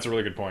 Yeah, that's a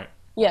really good point.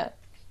 Yeah.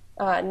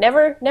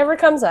 Never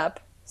comes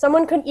up.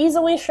 Someone could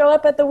easily show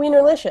up at the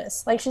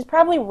Wienerlicious. Like she's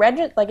probably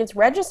like it's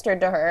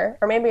registered to her,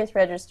 or maybe it's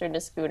registered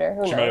to Scooter.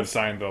 Who knows? She might have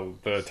signed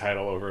the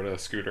title over to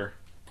Scooter.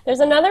 There's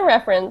another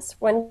reference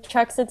when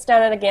Chuck sits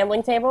down at a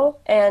gambling table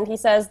and he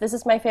says, "This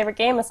is my favorite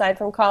game aside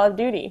from Call of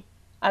Duty."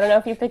 I don't know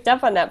if you picked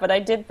up on that, but I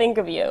did think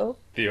of you.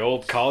 The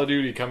old Call of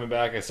Duty coming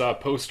back. I saw a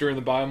poster in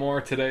the Buy More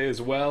today as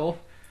well,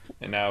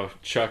 and now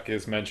Chuck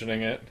is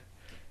mentioning it.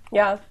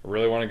 Yeah. I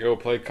really want to go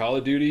play Call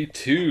of Duty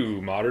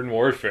 2 Modern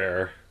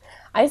Warfare.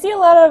 I see a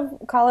lot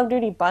of Call of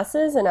Duty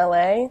buses in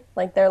LA.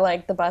 Like they're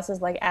like the bus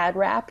is like ad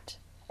wrapped,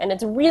 and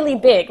it's really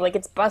big, like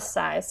it's bus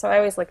size. So I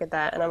always look at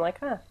that and I'm like,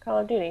 Call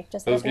of Duty.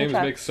 Just Those like games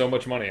Chuck. make so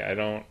much money. I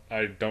don't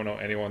know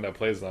anyone that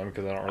plays them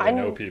because I don't really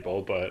know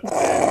people, but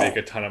they make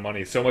a ton of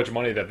money. So much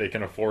money that they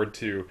can afford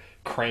to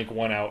crank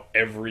one out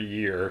every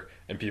year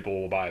and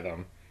people will buy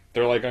them.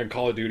 They're like on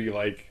Call of Duty,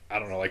 like, I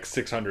don't know, like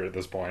 600 at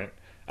this point.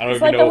 I don't It's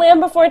even like know. The Land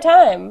Before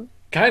Time.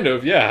 Kind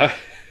of, yeah.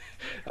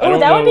 Oh,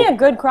 that would be a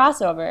good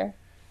crossover.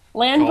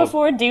 Land Call-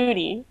 Before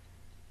Duty.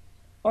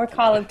 Or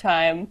Call of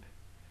Time.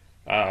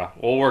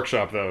 We'll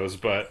workshop those,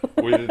 but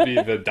would it be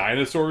the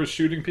dinosaurs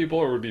shooting people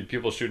or would it be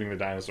people shooting the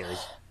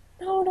dinosaurs?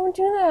 No, don't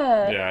do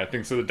that. Yeah, I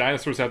think so. The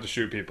dinosaurs have to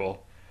shoot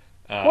people.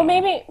 Well,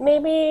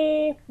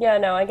 maybe, yeah,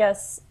 no, I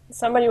guess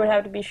somebody would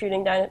have to be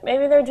shooting dinosaurs.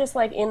 Maybe they're just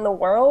like in the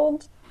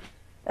world,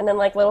 and then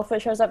like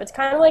Littlefoot shows up. It's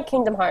kind of like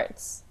Kingdom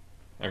Hearts.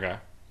 Okay.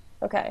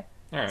 Okay.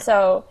 All right.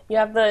 So you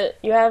have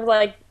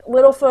like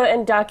Littlefoot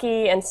and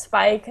Ducky and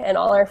Spike and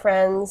all our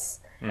friends,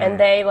 and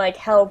they like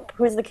help.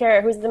 Who's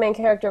the main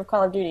character of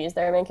Call of Duty? Is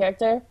there a main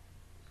character?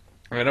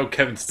 I know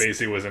Kevin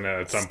Spacey was in it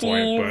at some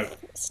point, but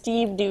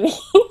Steve Duty.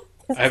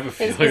 I have a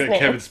his feeling that name.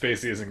 Kevin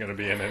Spacey isn't going to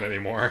be in it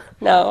anymore.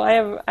 No,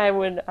 I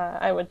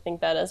would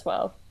think that as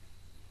well.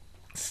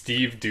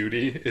 Steve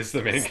Duty is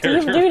the main Steve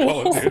character Duty. of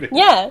Call of Duty.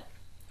 Yeah,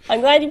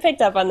 I'm glad you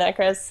picked up on that,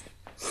 Chris.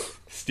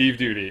 Steve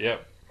Duty,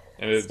 yep.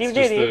 And it's Steve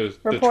just Duty, the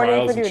reporting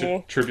trials for and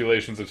duty.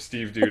 tribulations of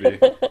Steve Duty.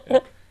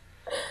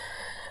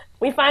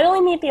 We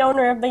finally meet the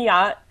owner of the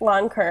yacht,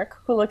 Lon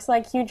Kirk, who looks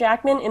like Hugh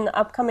Jackman in the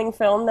upcoming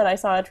film that I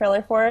saw a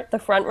trailer for, The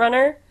Front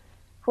Runner,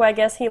 who I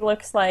guess he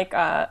looks like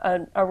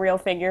a real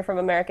figure from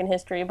American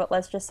history, but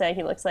let's just say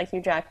he looks like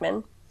Hugh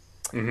Jackman.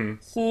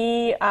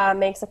 He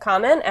makes a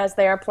comment as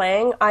they are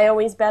playing, "I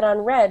always bet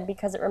on red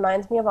because it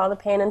reminds me of all the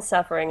pain and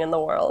suffering in the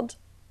world."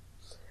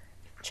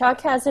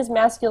 Chuck has his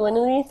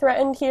masculinity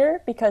threatened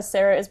here because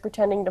Sarah is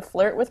pretending to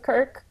flirt with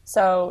Kirk,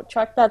 so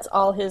Chuck bets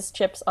all his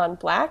chips on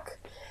black.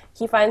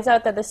 He finds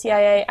out that the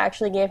CIA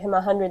actually gave him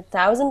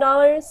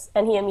 $100,000,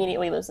 and he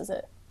immediately loses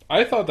it.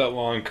 I thought that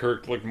Lon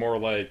Kirk looked more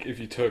like if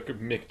you took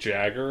Mick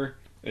Jagger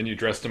and you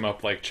dressed him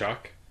up like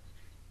Chuck.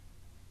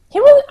 He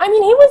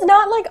was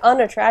not, like,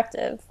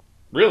 unattractive.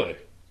 Really?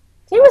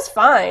 He was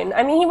fine.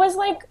 I mean, he was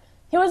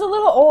a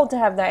little old to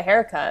have that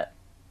haircut,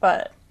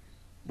 but,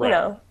 Right. you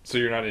know. So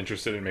you're not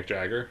interested in Mick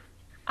Jagger?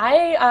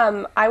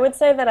 I would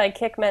say that I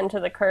kick men to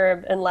the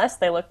curb unless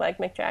they look like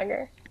Mick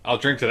Jagger. I'll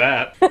drink to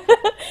that.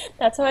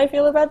 That's how I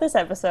feel about this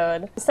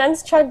episode.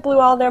 Since Chuck blew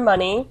all their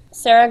money,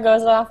 Sarah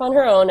goes off on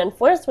her own and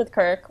flirts with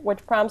Kirk,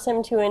 which prompts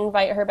him to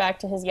invite her back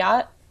to his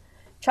yacht.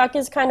 Chuck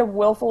is kind of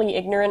willfully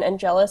ignorant and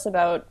jealous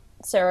about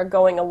Sarah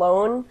going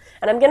alone,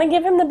 and I'm going to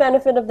give him the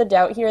benefit of the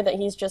doubt here that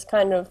he's just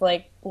kind of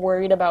like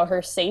worried about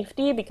her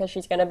safety because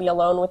she's going to be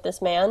alone with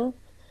this man.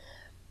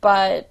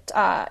 But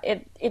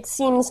it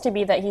seems to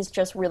be that he's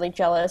just really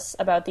jealous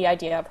about the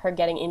idea of her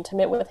getting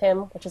intimate with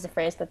him, which is a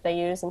phrase that they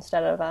use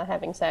instead of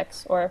having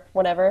sex or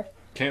whatever.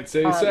 Can't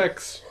say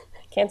sex.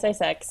 Can't say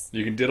sex.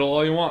 You can diddle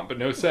all you want, but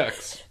no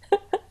sex.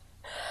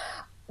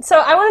 So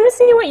I wanted to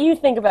see what you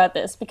think about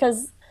this,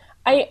 because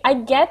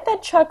I get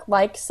that Chuck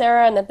likes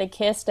Sarah and that they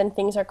kissed and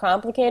things are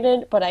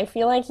complicated, but I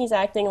feel like he's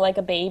acting like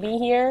a baby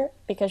here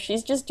because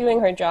she's just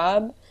doing her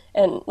job.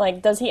 And,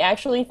 like, does he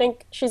actually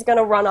think she's going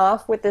to run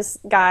off with this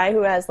guy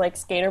who has, like,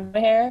 skater boy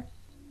hair?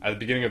 At the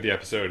beginning of the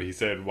episode, he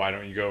said, "Why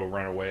don't you go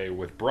run away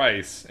with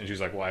Bryce?" And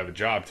she's like, "Well, I have a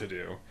job to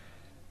do."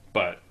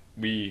 But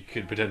we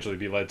could potentially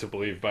be led to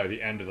believe by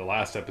the end of the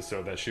last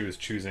episode that she was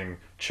choosing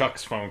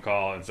Chuck's phone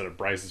call instead of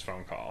Bryce's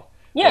phone call.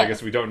 Yeah. But I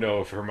guess we don't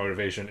know if her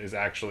motivation is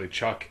actually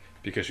Chuck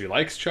because she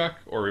likes Chuck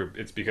or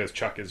it's because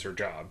Chuck is her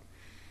job.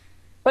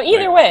 But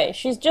either way,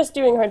 she's just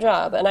doing her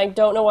job, and I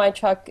don't know why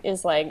Chuck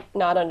is, like,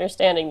 not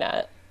understanding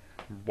that.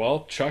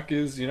 Well, Chuck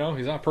is, he's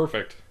not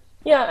perfect.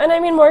 Yeah, and I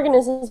mean, Morgan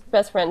is his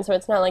best friend, so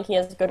it's not like he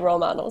has good role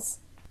models.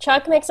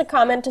 Chuck makes a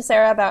comment to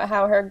Sarah about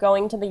how her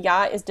going to the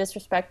yacht is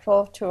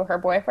disrespectful to her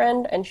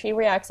boyfriend, and she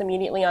reacts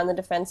immediately on the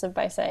defensive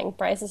by saying,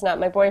 Bryce is not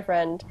my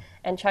boyfriend.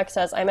 And Chuck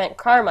says, I meant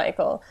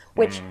Carmichael,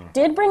 which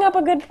did bring up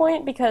a good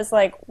point because,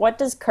 like, what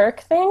does Kirk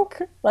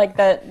think? Like,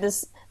 that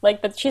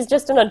she's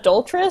just an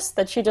adulteress,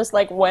 that she just,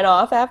 like, went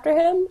off after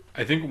him?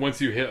 I think once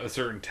you hit a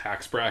certain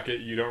tax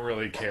bracket, you don't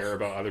really care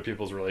about other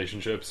people's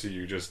relationships, so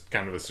you just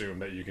kind of assume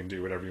that you can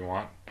do whatever you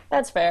want.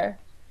 That's fair.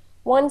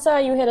 Once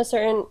you hit a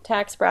certain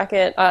tax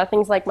bracket,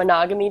 things like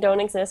monogamy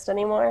don't exist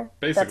anymore.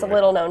 Basically. That's a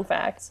little known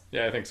fact.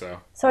 Yeah, I think so.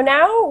 So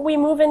now we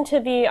move into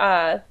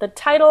the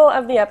title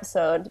of the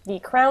episode, the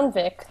Crown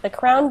Vic, the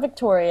Crown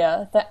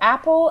Victoria, the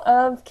apple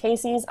of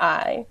Casey's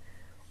eye.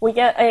 We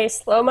get a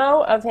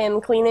slow-mo of him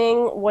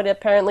cleaning what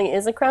apparently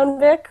is a Crown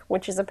Vic,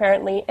 which is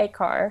apparently a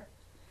car.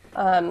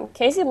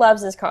 Casey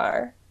loves his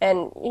car,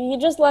 and he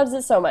just loves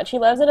it so much. He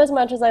loves it as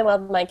much as I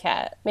love my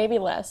cat. Maybe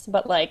less,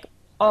 but, like,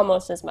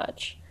 almost as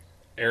much.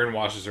 Erin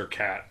washes her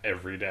cat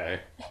every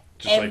day.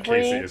 Just Every like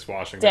Casey is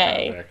washing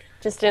day. the Crown Vic.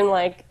 Just in,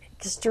 like,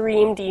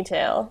 extreme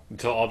detail.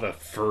 Until all the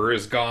fur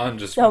is gone,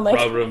 just Oh my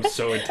rub God. him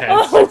so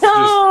intense. Oh,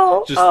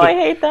 no! Just I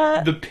hate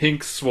that. The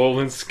pink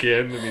swollen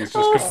skin, and he's just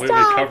Oh, completely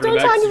stop. covered Don't in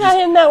that. talk 'cause about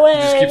him that You way.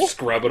 just keep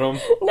scrubbing him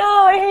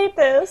No, I hate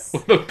this.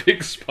 with a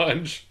big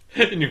sponge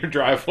in your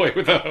driveway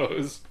with a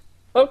hose.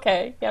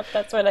 Okay, yep,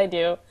 that's what I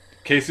do.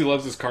 Casey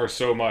loves his car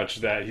so much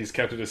that he's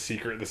kept it a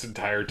secret this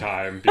entire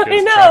time because I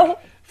know.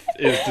 Chuck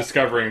is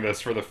discovering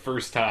this for the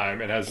first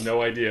time and has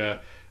no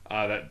idea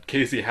that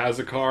Casey has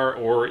a car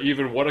or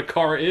even what a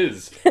car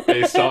is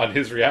based on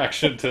his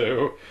reaction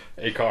to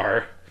a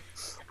car.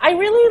 I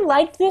really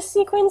liked this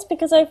sequence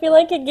because I feel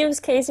like it gives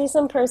Casey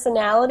some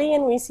personality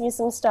and we see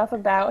some stuff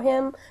about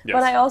him. Yes.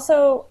 But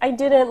I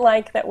didn't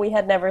like that we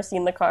had never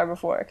seen the car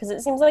before because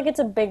it seems like it's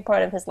a big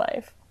part of his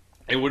life.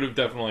 It would have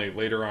definitely,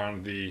 later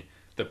on, the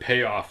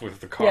payoff with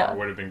the car Yeah.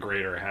 would have been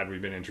greater had we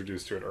been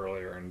introduced to it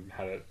earlier and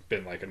had it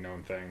been like a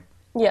known thing.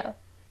 Yeah.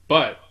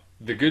 But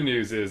the good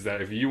news is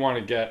that if you want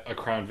to get a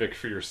Crown Vic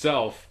for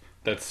yourself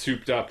that's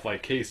souped up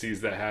like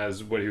Casey's, that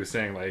has what he was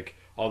saying, like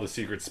all the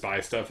secret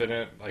spy stuff in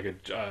it, like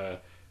a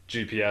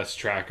GPS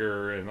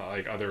tracker and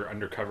like other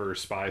undercover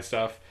spy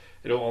stuff,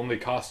 it'll only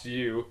cost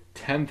you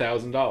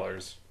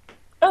 $10,000.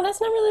 Oh,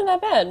 that's not really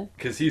that bad.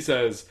 Because he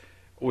says,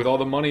 with all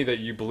the money that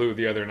you blew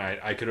the other night,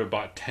 I could have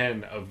bought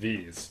 10 of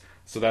these.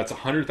 So that's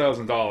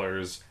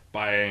 $100,000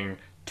 buying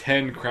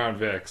 10 Crown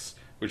Vics,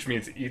 which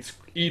means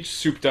each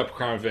souped up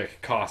Crown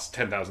Vic costs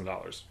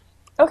 $10,000.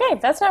 Okay,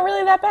 that's not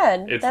really that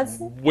bad. It's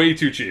way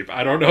too cheap.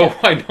 I don't know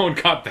why no one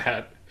got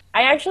that.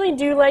 I actually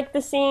do like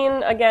the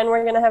scene. Again,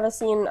 we're going to have a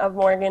scene of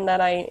Morgan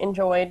that I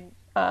enjoyed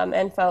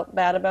and felt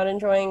bad about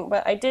enjoying.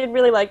 But I did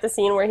really like the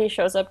scene where he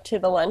shows up to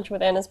the lunch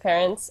with Anna's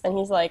parents and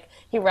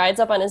he rides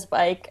up on his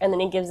bike and then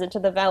he gives it to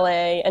the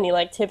valet and he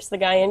like tips the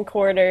guy in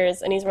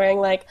quarters and he's wearing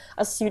like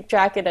a suit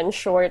jacket and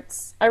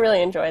shorts. I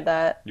really enjoyed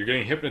that. You're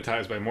getting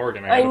hypnotized by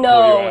Morgan. I gotta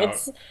know,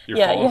 pull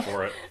you out. You're falling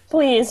for it.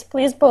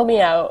 Please pull me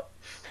out.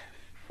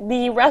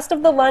 The rest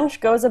of the lunch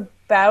goes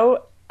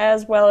about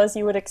as well as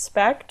you would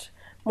expect.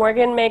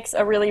 Morgan makes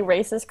a really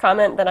racist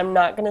comment that I'm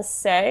not going to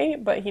say,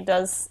 but he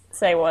does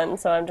say one,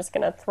 so I'm just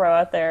going to throw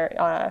out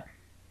there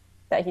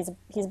that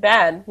he's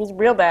bad. He's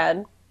real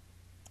bad.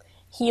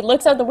 He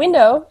looks out the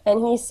window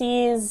and he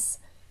sees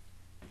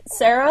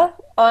Sarah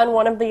on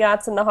one of the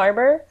yachts in the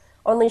harbor,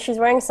 only she's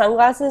wearing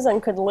sunglasses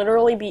and could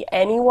literally be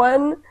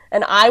anyone,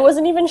 and I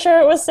wasn't even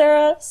sure it was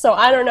Sarah, so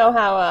I don't know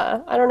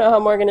how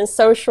Morgan is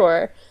so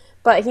sure.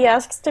 But he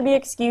asks to be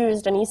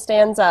excused, and he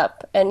stands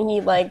up, and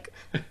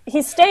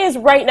he stays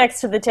right next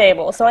to the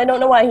table, so I don't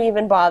know why he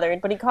even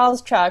bothered, but he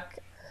calls Chuck,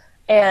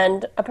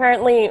 and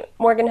apparently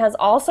Morgan has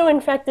also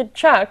infected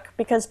Chuck,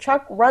 because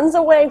Chuck runs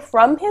away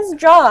from his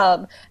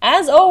job,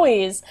 as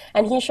always,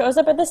 and he shows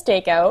up at the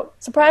stakeout.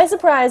 Surprise,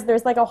 surprise,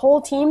 there's like a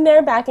whole team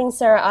there backing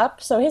Sarah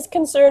up, so his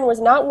concern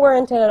was not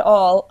warranted at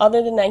all,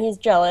 other than that he's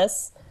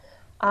jealous.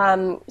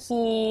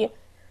 He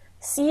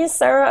sees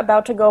Sarah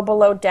about to go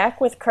below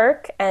deck with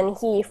Kirk, and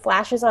he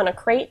flashes on a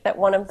crate that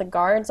one of the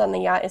guards on the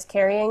yacht is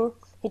carrying.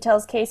 He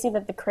tells Casey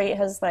that the crate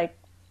has, like,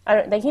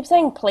 they keep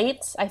saying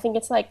plates. I think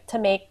it's, like, to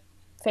make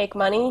fake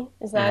money.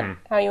 Is that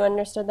how you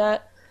understood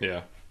that?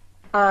 Yeah.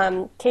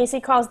 Casey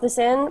calls this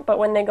in, but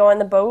when they go on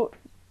the boat,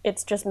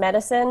 it's just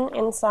medicine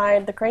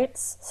inside the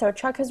crates. So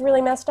Chuck has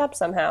really messed up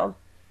somehow.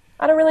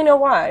 I don't really know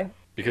why.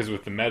 Because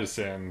with the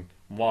medicine,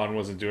 Lon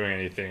wasn't doing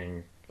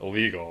anything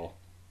illegal.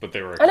 But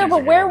they were I know,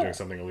 accusing but him of doing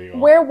something illegal.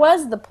 Where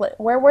were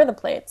the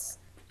plates?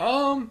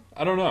 I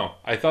don't know.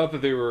 I thought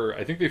that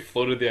I think they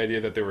floated the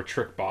idea that they were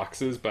trick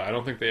boxes, but I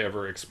don't think they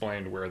ever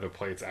explained where the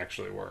plates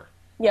actually were.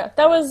 Yeah,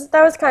 that was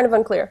kind of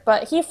unclear.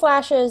 But he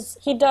flashes,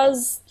 he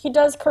does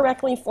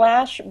correctly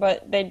flash,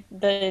 but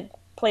the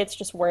plates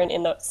just weren't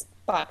in those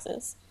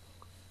boxes.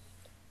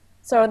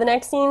 So the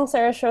next scene,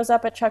 Sarah shows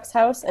up at Chuck's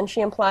house, and she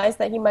implies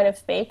that he might have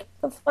faked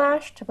the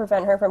flash to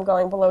prevent her from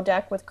going below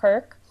deck with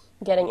Kirk,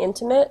 getting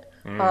intimate.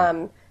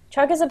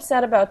 Chuck is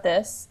upset about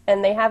this,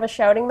 and they have a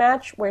shouting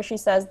match where she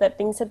says that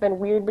things have been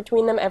weird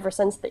between them ever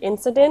since the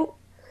incident.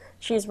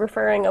 She's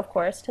referring, of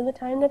course, to the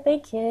time that they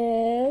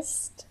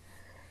kissed.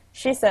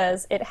 She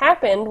says, "It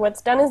happened.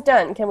 What's done is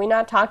done. Can we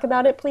not talk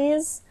about it,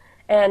 please?"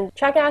 And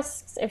Chuck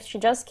asks if she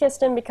just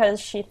kissed him because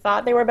she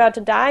thought they were about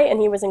to die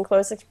and he was in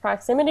close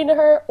proximity to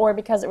her, or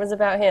because it was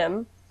about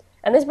him.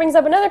 And this brings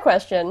up another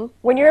question.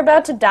 When you're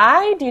about to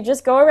die, do you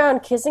just go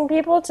around kissing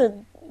people to,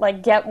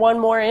 like, get one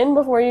more in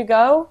before you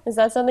go? Is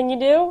that something you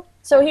do?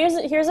 So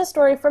here's a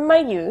story from my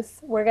youth.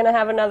 We're going to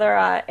have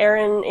another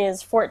Aaron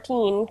is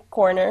 14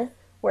 corner,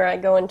 where I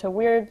go into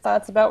weird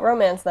thoughts about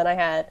romance that I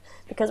had.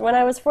 Because when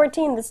I was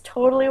 14, this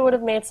totally would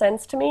have made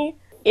sense to me.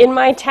 In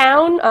my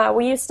town,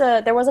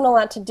 there wasn't a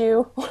lot to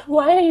do.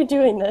 Why are you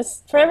doing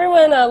this? For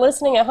everyone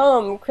listening at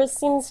home, Chris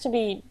seems to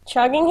be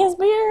chugging his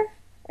beer.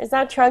 Is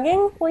that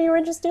chugging, what you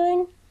were just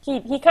doing?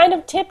 He kind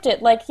of tipped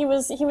it, like he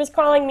was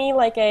calling me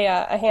like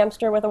a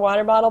hamster with a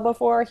water bottle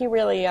before. He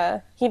really,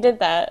 he did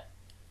that.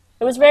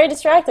 It was very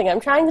distracting. I'm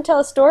trying to tell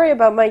a story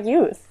about my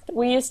youth.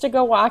 We used to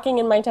go walking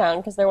in my town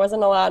because there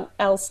wasn't a lot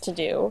else to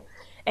do.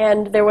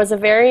 And there was a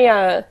very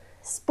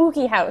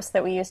spooky house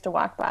that we used to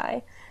walk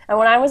by. And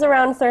when I was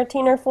around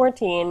 13 or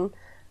 14,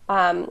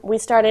 we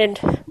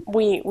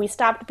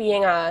stopped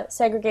being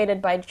segregated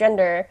by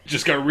gender.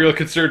 Just got real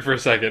concerned for a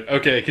second.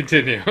 Okay,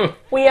 continue.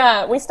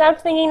 We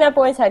stopped thinking that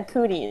boys had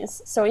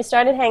cooties, so we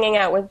started hanging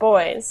out with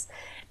boys.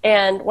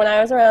 And when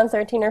I was around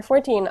 13 or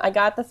 14, I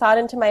got the thought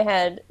into my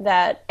head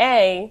that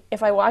A,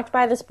 if I walked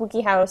by the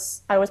spooky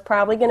house, I was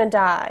probably going to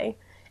die.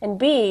 And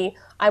B,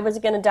 I was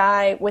going to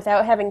die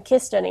without having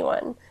kissed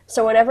anyone.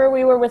 So whenever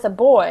we were with a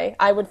boy,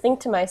 I would think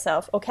to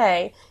myself,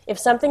 okay, if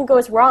something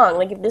goes wrong,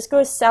 like if this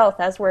goes south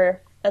as we're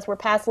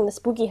passing the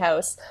spooky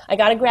house, I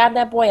got to grab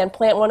that boy and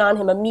plant one on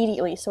him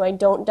immediately so I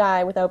don't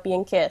die without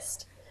being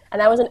kissed. And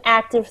that was an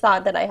active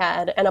thought that I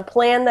had and a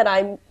plan that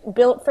I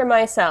built for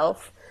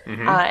myself.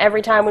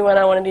 Every time we went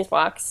on one of these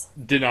walks.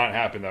 Did not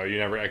happen, though. You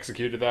never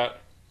executed that?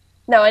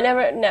 No, I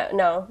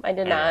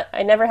did not.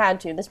 I never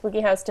had to. The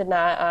spooky house did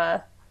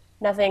not,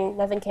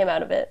 nothing came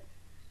out of it.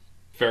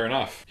 Fair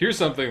enough. Here's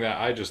something that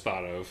I just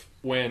thought of.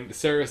 When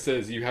Sarah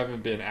says you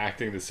haven't been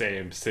acting the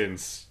same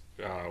since,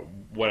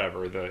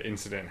 whatever, the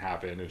incident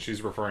happened, and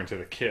she's referring to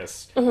the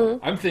kiss,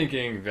 I'm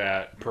thinking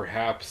that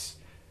perhaps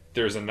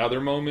there's another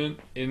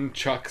moment in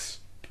Chuck's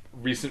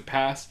recent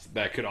past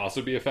that could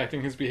also be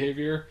affecting his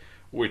behavior,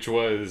 which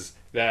was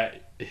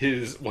that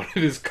one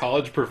of his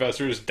college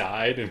professors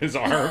died in his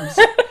arms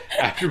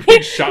after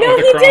being shot with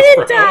a crossbow. No, he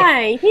didn't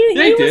die. He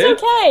did.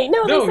 was okay.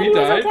 No, No, they said he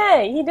died. was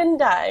okay. He didn't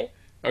die.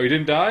 Oh, he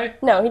didn't die?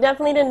 No, he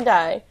definitely didn't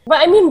die.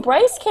 But I mean,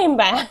 Bryce came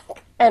back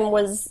and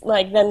was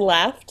then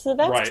left, so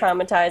that's Right.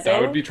 traumatizing.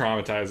 That would be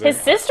traumatizing. His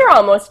sister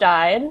almost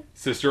died.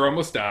 Sister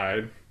almost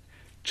died.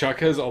 Chuck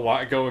has a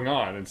lot going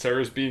on, and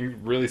Sarah's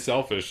being really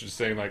selfish, just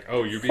saying like,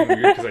 "Oh, you're being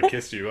weird because I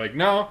kissed you." Like,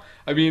 no,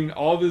 I mean,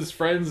 all of his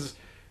friends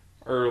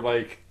are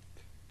like,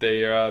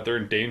 they're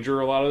in danger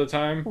a lot of the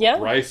time. Yeah.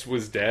 Bryce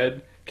was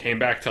dead, came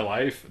back to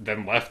life,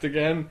 then left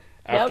again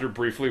after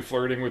briefly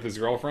flirting with his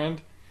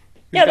girlfriend.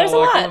 Yeah, there's a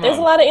lot. There's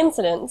a lot of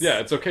incidents. Yeah,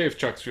 it's okay if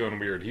Chuck's feeling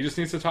weird. He just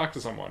needs to talk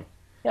to someone.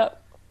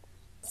 Yep.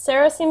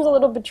 Sarah seems a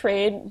little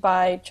betrayed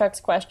by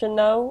Chuck's question,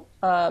 though,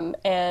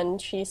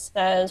 and she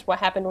says what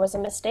happened was a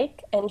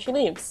mistake, and she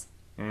leaves.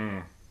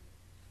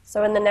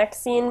 So in the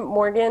next scene,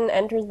 Morgan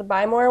enters the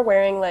Buy More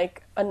wearing,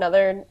 like,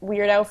 another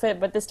weird outfit,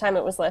 but this time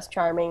it was less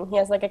charming. He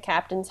has, like, a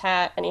captain's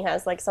hat, and he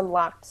has, like, some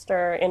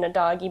lobster in a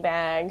doggy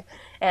bag.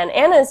 And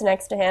Anna's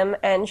next to him,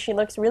 and she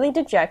looks really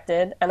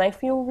dejected, and I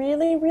feel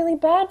really, really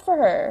bad for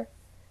her.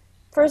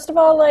 First of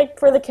all, like,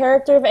 for the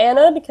character of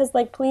Anna, because,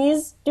 like,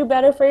 please do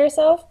better for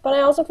yourself. But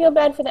I also feel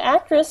bad for the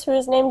actress, who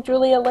is named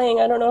Julia Ling.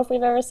 I don't know if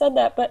we've ever said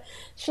that, but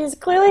she's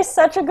clearly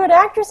such a good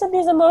actress at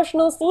these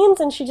emotional scenes,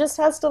 and she just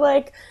has to,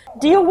 like,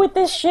 deal with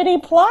this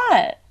shitty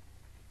plot.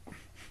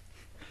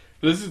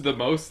 This is the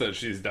most that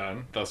she's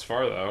done thus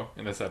far, though,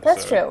 in this episode.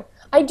 That's true.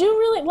 I do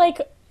really,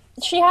 like,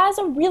 she has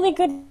a really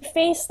good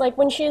face, like,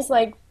 when she's,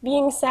 like,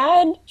 being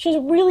sad. She's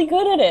really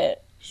good at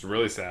it. She's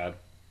really sad.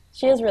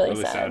 She is really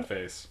Really sad. sad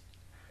face.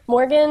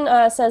 Morgan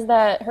says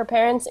that her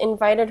parents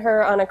invited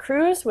her on a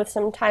cruise with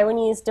some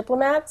Taiwanese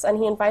diplomats, and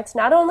he invites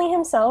not only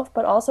himself,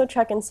 but also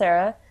Chuck and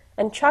Sarah.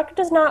 And Chuck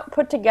does not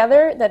put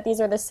together that these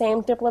are the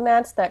same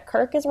diplomats that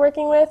Kirk is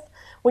working with,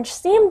 which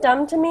seemed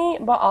dumb to me,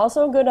 but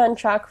also good on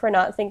Chuck for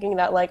not thinking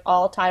that, like,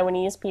 all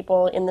Taiwanese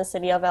people in the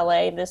city of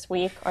LA this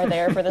week are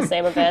there for the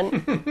same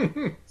event.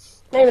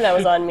 Maybe that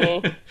was on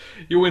me.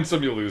 You win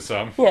some, you lose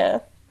some.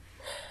 Yeah.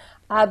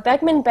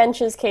 Beckman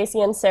benches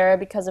Casey and Sarah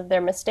because of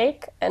their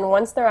mistake, and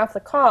once they're off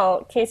the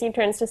call, Casey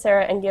turns to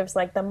Sarah and gives,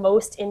 like, the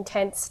most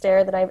intense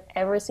stare that I've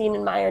ever seen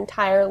in my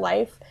entire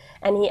life,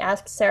 and he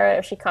asks Sarah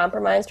if she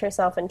compromised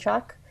herself and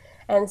Chuck,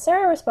 and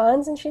Sarah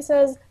responds and she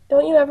says,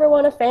 "Don't you ever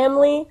want a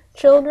family,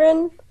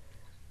 children?"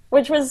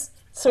 Which was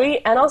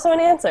sweet, and also an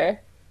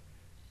answer.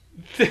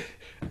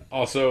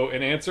 Also,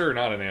 an answer or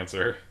not an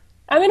answer?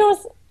 I mean,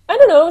 I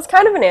don't know, it was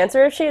kind of an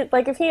answer.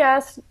 If he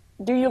asked,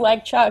 "Do you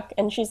like Chuck?"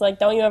 and she's like,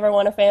 "Don't you ever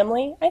want a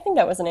family?" I think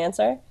that was an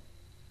answer.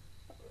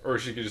 Or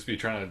she could just be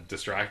trying to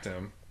distract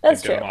him.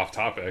 That's and get true. him off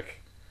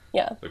topic.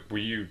 Yeah. Like,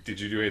 did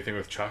you do anything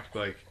with Chuck?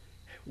 Like,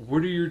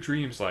 what are your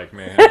dreams like,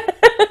 man?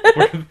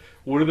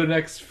 What are the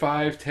next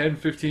 5, 10,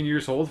 15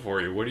 years hold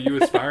for you? What are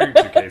you aspiring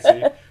to,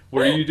 Casey?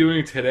 What are you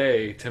doing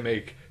today to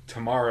make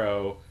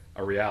tomorrow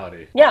a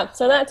reality? Yeah,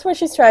 so that's what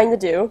she's trying to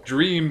do.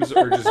 Dreams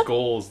are just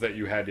goals that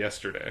you had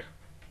yesterday.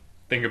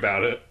 Think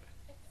about it.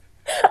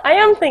 I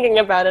am thinking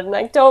about it, and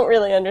I don't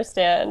really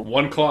understand.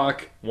 One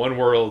clock, one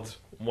world,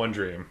 one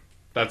dream.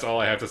 That's all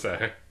I have to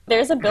say.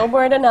 There's a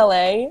billboard in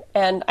LA,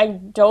 and I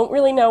don't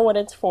really know what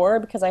it's for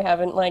because I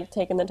haven't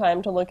taken the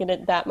time to look at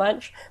it that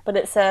much, but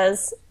it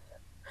says,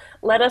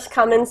 "Let us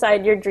come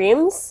inside your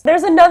dreams."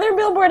 There's another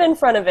billboard in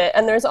front of it,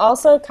 and there's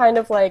also kind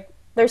of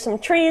there's some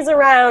trees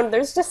around,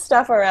 there's just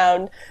stuff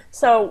around.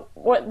 So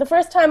the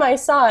first time I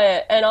saw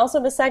it, and also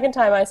the second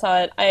time I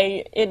saw it,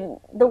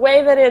 the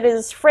way that it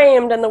is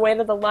framed and the way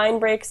that the line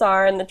breaks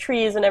are and the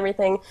trees and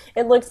everything,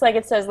 it looks like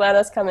it says, "Let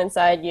us come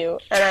inside you,"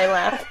 and I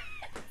laugh.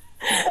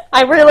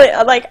 I really,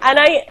 and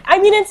I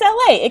mean, it's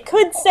LA. It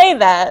could say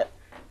that.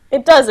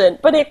 It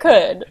doesn't, but it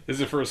could.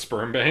 Is it for a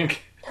sperm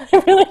bank?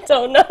 I really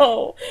don't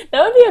know.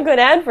 That would be a good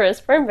ad for a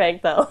sperm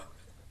bank, though.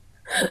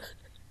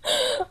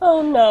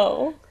 Oh,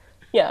 no.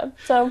 Yeah,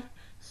 so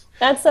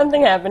that's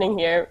something happening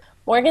here.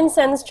 Morgan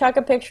sends Chuck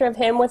a picture of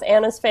him with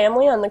Anna's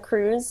family on the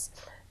cruise.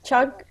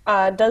 Chuck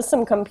does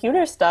some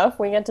computer stuff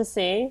we get to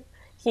see.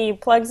 He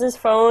plugs his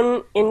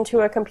phone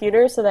into a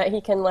computer so that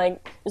he can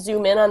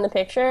zoom in on the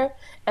picture.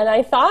 And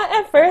I thought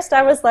at first,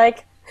 I was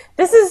like,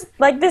 this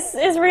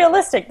is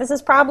realistic. This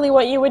is probably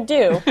what you would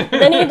do. And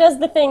then he does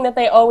the thing that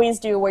they always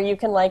do where you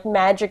can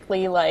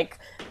magically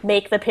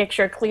make the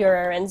picture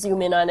clearer and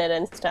zoom in on it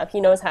and stuff. He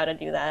knows how to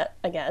do that,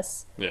 I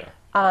guess. Yeah.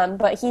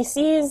 But he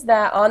sees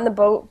that on the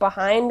boat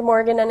behind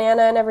Morgan and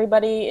Anna and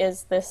everybody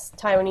is this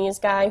Taiwanese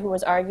guy who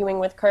was arguing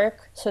with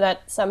Kirk, so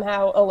that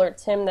somehow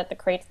alerts him that the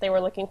crates they were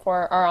looking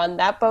for are on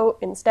that boat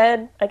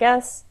instead, I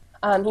guess.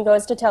 He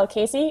goes to tell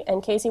Casey,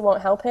 and Casey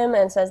won't help him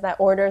and says that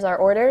orders are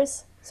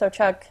orders. So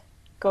Chuck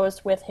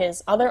goes with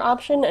his other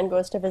option and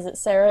goes to visit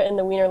Sarah in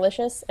the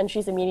Wienerlicious, and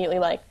she's immediately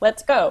like,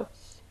 "Let's go."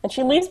 And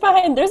she leaves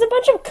behind, there's a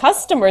bunch of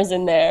customers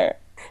in there.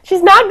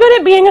 She's not good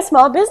at being a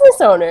small business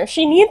owner.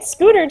 She needs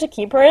Scooter to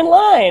keep her in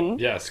line.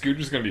 Yeah,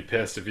 Scooter's going to be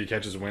pissed if he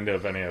catches wind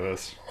of any of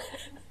this.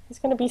 He's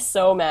going to be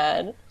so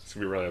mad. He's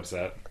going to be really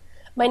upset.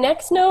 My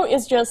next note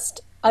is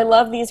just, I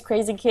love these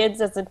crazy kids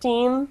as a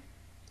team.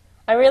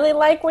 I really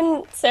like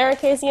when Sarah,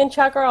 Casey, and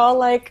Chuck are all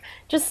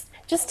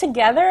just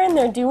together and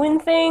they're doing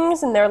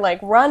things and they're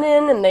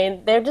running and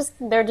they're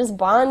just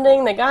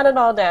bonding. They got it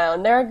all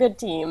down. They're a good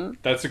team.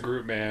 That's a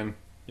group, man.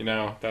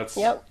 They're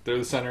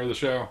the center of the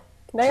show.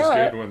 They it's just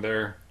are good when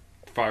they're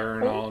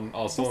firing on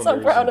all cylinders. I'm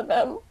so proud of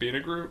them. Being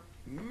a group.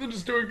 They're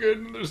just doing good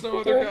and there's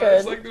no They're other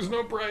guys. good. There's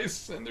no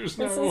Bryce and there's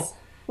There's no...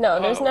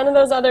 none of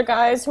those other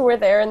guys who were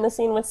there in the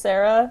scene with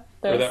Sarah.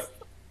 Or that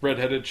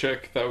redheaded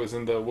chick that was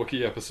in the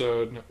Wookiee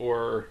episode,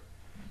 or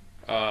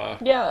trying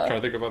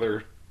to think of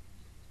other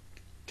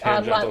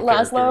tangential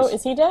Laszlo, characters.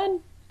 is he dead?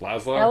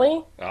 Laszlo?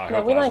 Ellie? I No,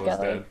 hope we like Laszlo's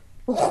Ellie.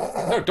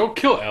 dead. No, don't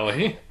kill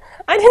Ellie.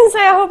 I didn't say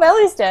I hope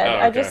Ellie's dead. Oh,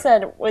 I okay. just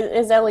said,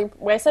 is Ellie...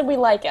 I said we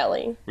like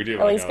Ellie. We do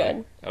Ellie's like Ellie.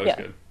 good. Ellie's Yeah.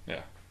 good.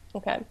 Yeah.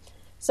 Okay.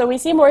 So we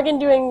see Morgan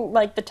doing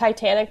the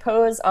Titanic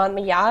pose on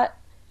the yacht,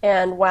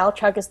 and while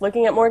Chuck is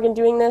looking at Morgan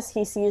doing this,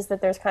 he sees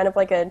that there's kind of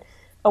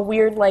a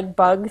weird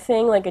bug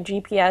thing, a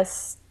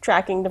GPS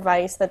tracking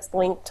device that's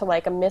linked to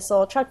a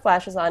missile. Chuck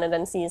flashes on it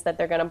and sees that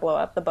they're going to blow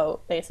up the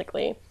boat,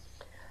 basically.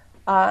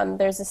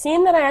 There's a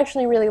scene that I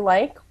actually really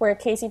like where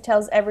Casey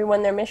tells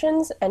everyone their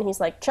missions, and he's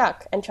like,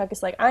 "Chuck," and Chuck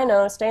is like, "I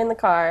know, stay in the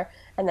car."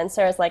 And then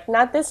Sarah's like,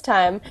 "Not this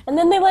time." And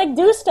then they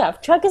do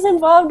stuff. Chuck is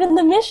involved in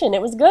the mission.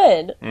 It was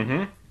good.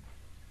 Mm-hmm.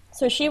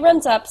 So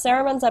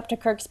Sarah runs up to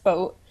Kirk's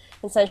boat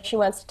and says she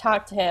wants to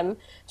talk to him.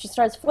 She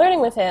starts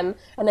flirting with him,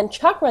 and then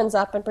Chuck runs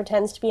up and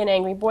pretends to be an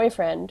angry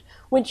boyfriend,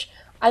 which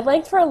I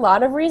liked for a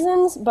lot of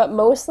reasons, but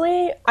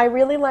mostly I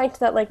really liked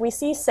that we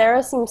see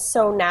Sarah seems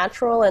so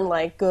natural and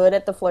good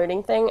at the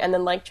flirting thing, and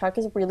then Chuck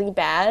is really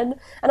bad.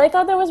 And I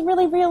thought that was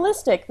really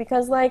realistic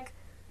because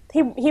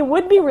he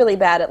would be really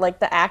bad at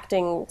the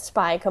acting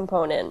spy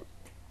component.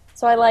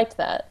 So I liked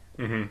that.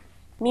 Mm-hmm.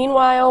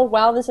 Meanwhile,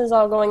 while this is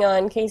all going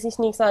on, Casey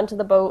sneaks onto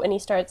the boat and he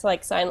starts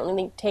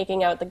silently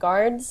taking out the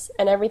guards,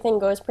 and everything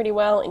goes pretty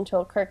well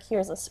until Kirk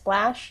hears a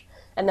splash,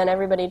 and then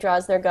everybody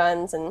draws their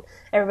guns and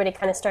everybody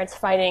kind of starts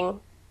fighting.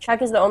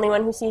 Chuck is the only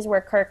one who sees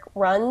where Kirk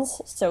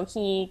runs, so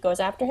he goes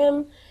after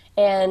him,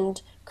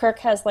 and Kirk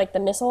has the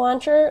missile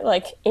launcher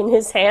in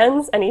his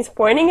hands, and he's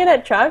pointing it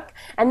at Chuck,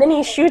 and then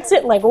he shoots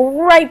it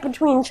right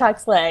between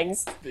Chuck's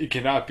legs. It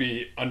cannot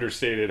be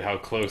understated how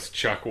close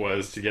Chuck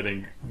was to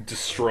getting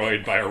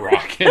destroyed by a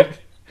rocket.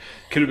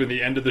 Could have been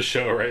the end of the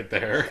show right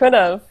there. Could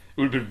have.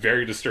 It would have been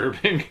very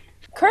disturbing.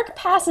 Kirk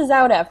passes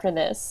out after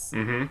this.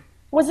 Mm-hmm.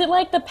 Was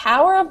it the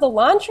power of the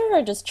launcher,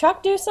 or does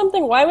Chuck do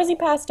something? Why was he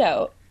passed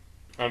out?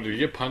 Did he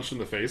get punched in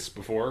the face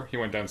before he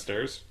went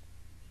downstairs?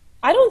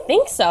 I don't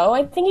think so.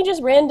 I think he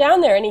just ran down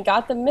there and he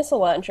got the missile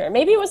launcher.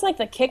 Maybe it was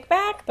the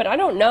kickback, but I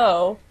don't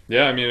know.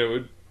 Yeah, I mean, it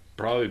would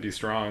probably be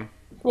strong.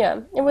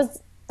 Yeah, it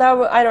was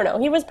I don't know.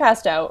 He was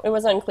passed out. It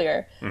was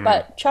unclear.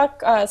 But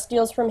Chuck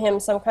steals from him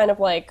some kind of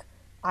like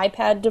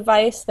iPad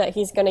device that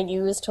he's going to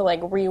use to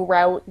like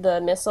reroute the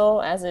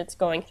missile as it's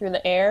going through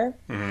the air.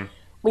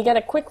 We get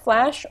a quick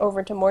flash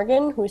over to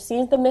Morgan, who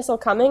sees the missile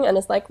coming and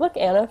is like, "Look,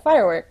 Anna,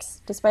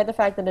 fireworks!" Despite the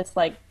fact that it's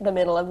like the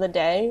middle of the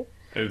day.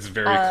 It's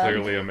very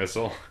clearly a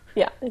missile.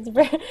 Yeah, it's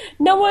very,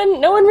 no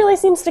one really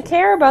seems to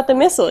care about the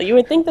missile. You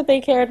would think that they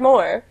cared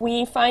more.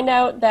 We find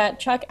out that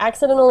Chuck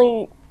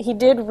he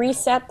did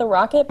reset the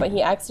rocket, but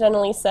he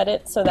accidentally set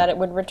it so that it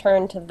would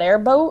return to their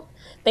boat.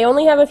 They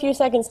only have a few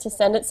seconds to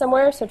send it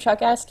somewhere, so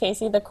Chuck asks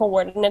Casey the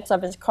coordinates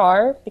of his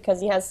car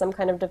because he has some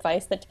kind of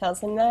device that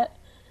tells him that.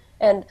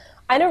 And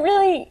I don't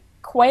really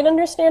quite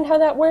understand how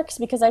that works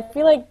because I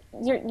feel like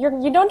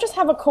you don't just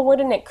have a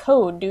coordinate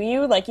code, do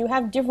you? Like you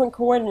have different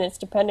coordinates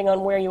depending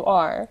on where you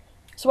are.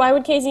 So why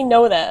would Casey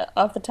know that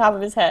off the top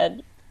of his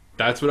head?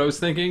 That's what I was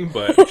thinking,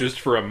 but just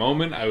for a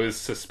moment I was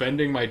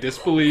suspending my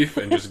disbelief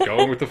and just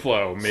going with the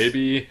flow.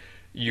 Maybe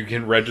you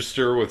can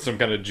register with some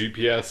kind of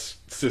GPS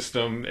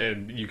system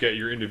and you get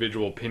your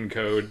individual PIN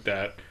code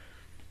that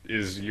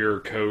is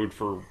your code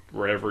for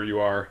wherever you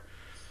are.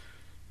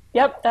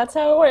 Yep, that's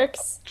how it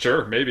works.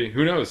 Sure, maybe.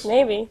 Who knows?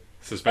 Maybe.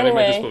 Suspending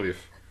my Anyway.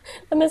 disbelief.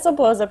 The missile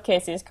blows up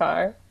Casey's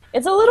car. I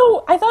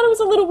thought it was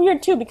a little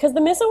weird too because the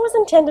missile was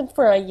intended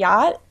for a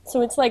yacht, so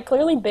it's like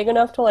clearly big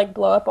enough to like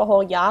blow up a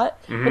whole yacht,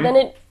 but then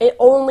it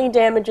only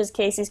damages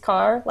Casey's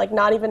car, like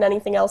not even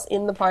anything else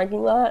in the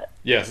parking lot.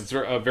 Yes, it's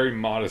a very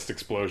modest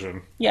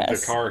explosion. Yes.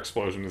 The car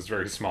explosion is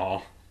very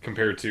small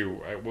compared to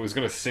what was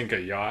going to sink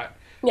a yacht.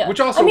 Yeah. Which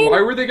also, I mean-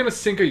 why were they going to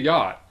sink a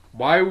yacht?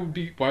 Why would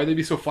they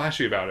be so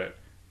flashy about it?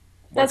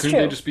 Why That's couldn't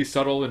they true. just be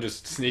subtle and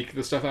just sneak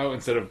the stuff out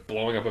instead of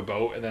blowing up a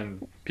boat and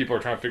then people are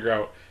trying to figure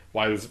out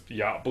why this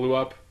yacht blew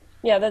up?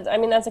 Yeah,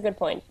 that's a good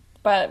point.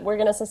 But we're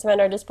going to suspend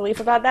our disbelief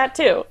about that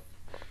too.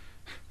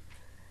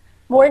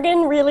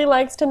 Morgan really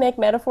likes to make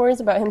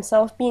metaphors about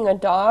himself being a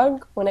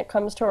dog when it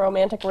comes to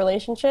romantic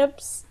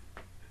relationships.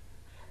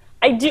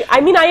 I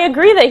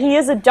agree that he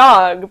is a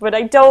dog, but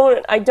I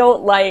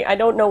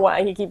don't know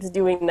why he keeps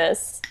doing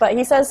this. But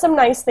he says some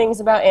nice things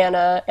about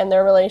Anna and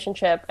their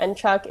relationship, and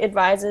Chuck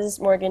advises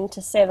Morgan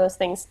to say those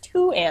things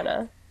to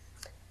Anna.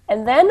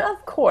 And then,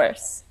 of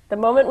course, the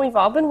moment we've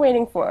all been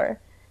waiting for,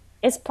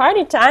 it's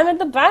party time at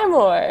the Buy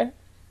More.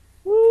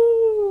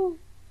 Woo!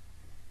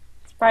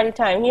 It's party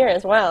time here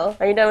as well.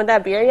 Are you done with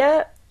that beer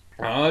yet?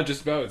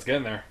 Just about. It's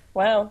getting there.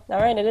 Wow.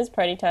 All right, it is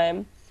party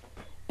time.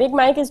 Big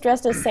Mike is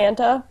dressed as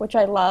Santa, which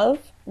I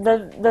love.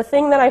 The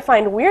thing that I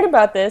find weird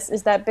about this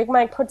is that Big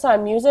Mike puts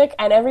on music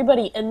and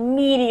everybody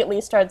immediately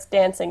starts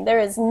dancing. There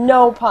is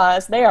no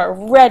pause. They are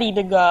ready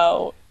to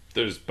go.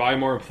 There's Buy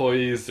More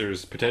employees.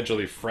 There's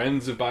potentially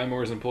friends of Buy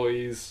More's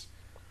employees.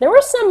 There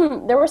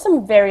were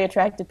some very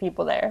attractive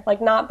people there.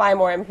 Like not Buy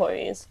More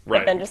employees, but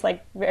Right. then just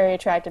like very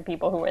attractive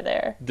people who were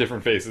there.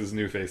 Different faces,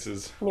 new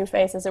faces. New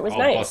faces. It was All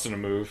nice. busting a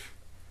move.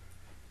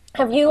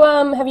 Have you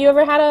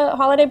ever had a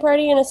holiday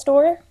party in a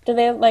store? Do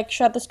they like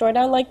shut the store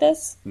down like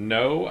this?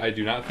 No, I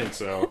do not think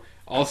so.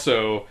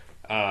 Also,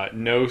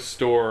 no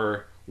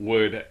store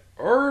would,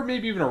 or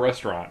maybe even a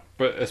restaurant,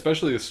 but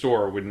especially a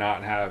store would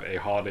not have a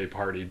holiday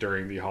party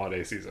during the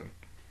holiday season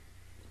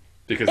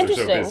because they're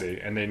so Interesting.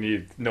 busy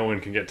and no one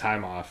can get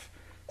time off.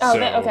 Oh,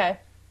 So okay.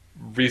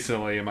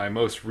 recently, in my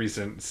most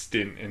recent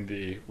stint in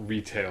the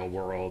retail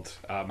world,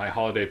 my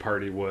holiday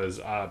party was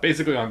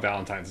basically on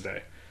Valentine's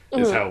Day.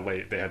 Is how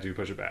late they had to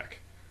push it back.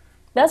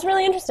 That's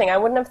really interesting. I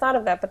wouldn't have thought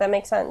of that, but that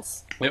makes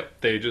sense. Yep,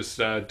 they just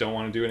don't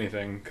want to do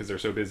anything because they're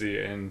so busy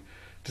in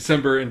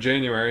December and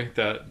January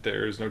that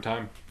there's no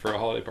time for a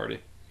holiday party.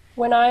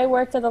 When I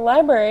worked at the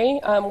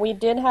library, we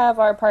did have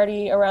our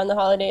party around the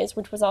holidays,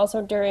 which was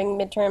also during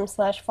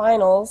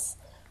midterm/finals,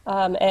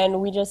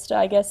 and we just,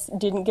 I guess,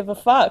 didn't give a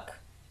fuck.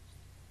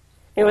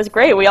 It was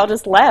great. We all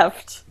just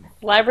left.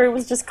 The library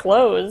was just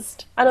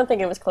closed. I don't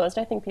think it was closed.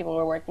 I think people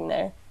were working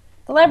there.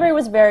 The library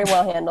was very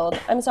well handled.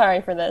 I'm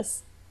sorry for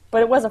this,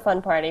 but it was a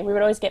fun party. We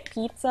would always get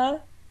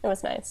pizza. It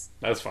was nice.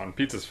 That's fun.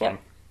 Pizza's fun.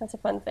 Yep, that's a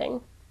fun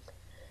thing.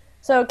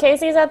 So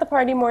Casey's at the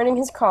party mourning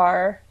his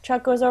car.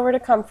 Chuck goes over to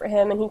comfort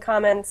him, and he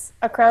comments,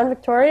 "A Crown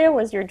Victoria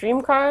was your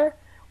dream car?"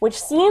 Which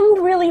seemed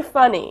really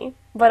funny,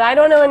 but I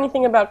don't know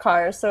anything about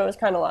cars, so it was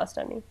kind of lost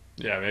on me.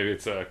 Yeah, maybe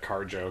it's a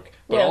car joke.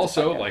 But Yeah, it's a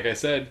also, car joke. like I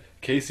said,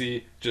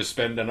 Casey just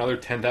spend another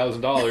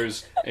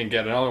 $10,000 and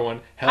get another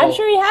one. Hell, I'm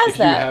sure he has if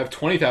that. you have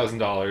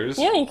 $20,000,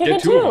 Yeah, you could get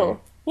get two of two. them.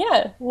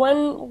 Yeah,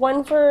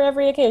 one for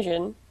every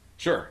occasion.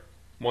 Sure.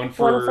 One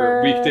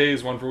for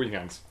weekdays, one for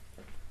weekends.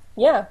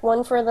 Yeah,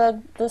 one for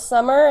the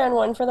summer and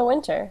one for the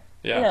winter.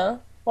 Yeah. You know.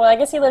 Well, I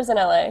guess he lives in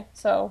LA,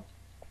 so.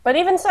 But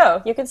even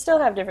so, you could still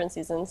have different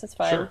seasons. It's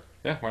fine. Sure.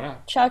 Yeah, why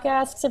not? Chuck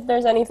asks if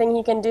there's anything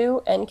he can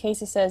do, and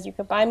Casey says, "You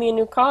could buy me a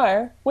new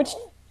car," which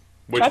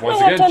Which, Chuck once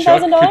might have again,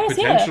 Chuck $10,000, could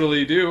yeah.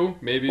 potentially do.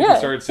 Maybe if yeah, he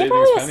started he saving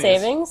probably his has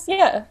pennies. savings.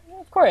 Yeah,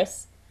 of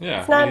course.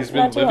 Yeah, It's not- he's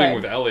been not too living hard.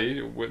 with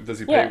Ellie. Does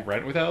he pay Yeah.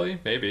 rent with Ellie?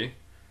 Maybe.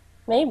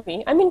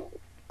 Maybe. I mean,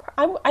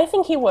 I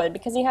think he would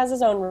because he has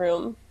his own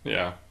room.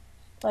 Yeah.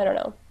 I don't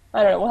know.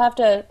 We'll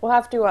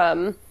have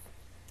to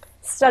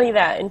study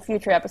that in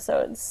future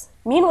episodes.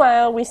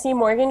 Meanwhile, we see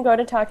Morgan go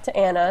to talk to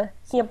Anna.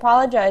 He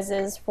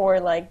apologizes for,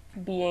 like,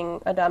 being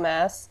a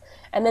dumbass.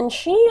 And then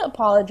she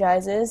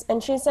apologizes,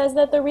 and she says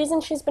that the reason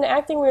she's been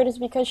acting weird is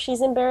because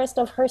she's embarrassed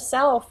of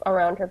herself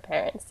around her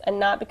parents, and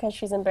not because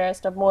she's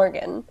embarrassed of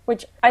Morgan.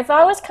 Which I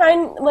thought was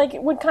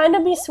would kind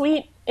of be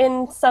sweet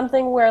in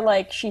something where,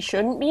 like, she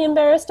shouldn't be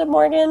embarrassed of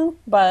Morgan,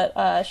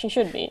 but she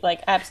should be,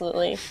 like,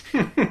 absolutely.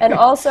 And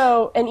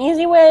also, an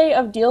easy way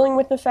of dealing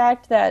with the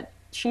fact that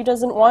she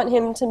doesn't want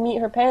him to meet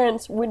her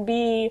parents would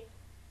be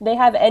they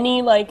have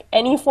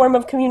any form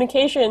of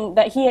communication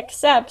that he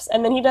accepts,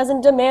 and then he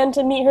doesn't demand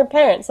to meet her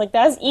parents. Like,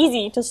 that's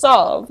easy to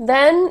solve.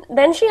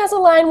 Then she has a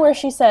line where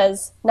she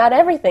says, "Not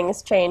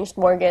everything's changed,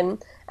 Morgan."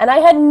 And I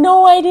had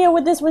no idea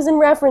what this was in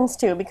reference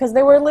to, because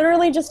they were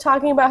literally just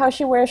talking about how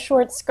she wears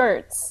short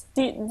skirts.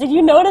 Did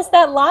you notice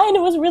that line?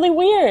 It was really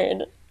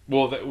weird.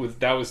 Well,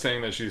 that was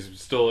saying that she's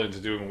still into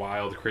doing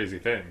wild, crazy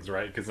things,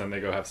 right? Because then they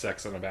go have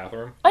sex in a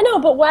bathroom. I know,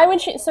 but why would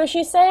she? So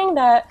she's saying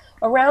that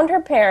around her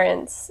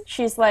parents,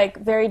 she's, like,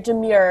 very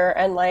demure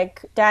and,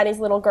 like, daddy's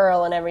little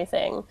girl and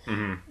everything.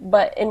 Mm-hmm.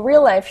 But in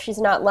real life, she's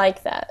not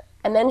like that.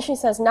 And then she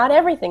says, "Not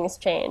everything's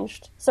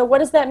changed." So what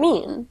does that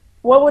mean?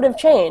 What would have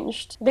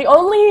changed? The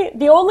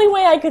only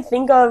way I could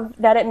think of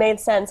that it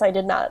made sense, I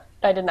did not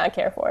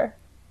care for.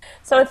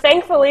 So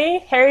thankfully,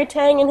 Harry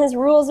Tang and his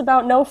rules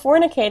about no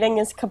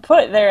fornicating is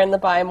kaput there in the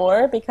Buy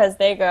More, because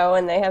they go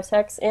and they have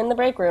sex in the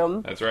break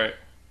room. That's right.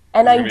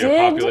 And There's gonna be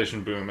a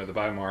population boom at the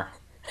Buy More.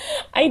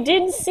 I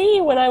did see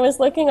when I was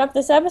looking up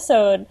this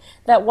episode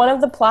that one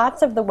of the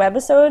plots of the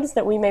webisodes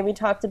that we maybe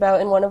talked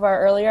about in one of our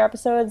earlier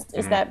episodes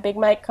is that Big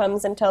Mike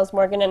comes and tells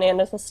Morgan and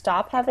Anna to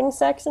stop having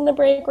sex in the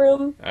break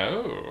room.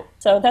 Oh.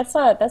 So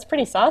that's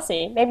pretty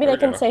saucy. Maybe they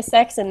can say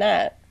sex in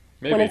that.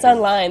 Maybe, when it's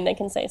online, they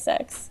can say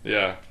sex.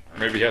 Yeah.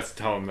 Maybe he has to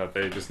tell them that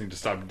they just need to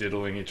stop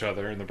diddling each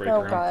other in the break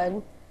room. Oh,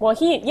 God. Well,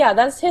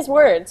 that's his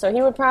word, so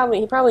he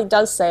probably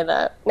does say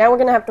that. Now we're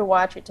going to have to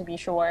watch it to be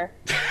sure.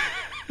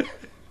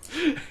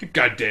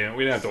 God damn it,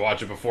 we didn't have to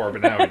watch it before,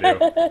 but now we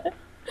do.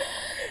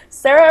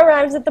 Sarah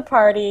arrives at the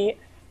party.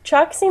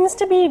 Chuck seems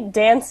to be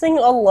dancing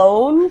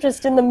alone,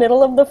 just in the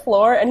middle of the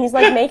floor, and he's,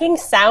 like, making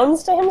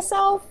sounds to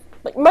himself.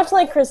 Like, much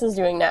like Chris is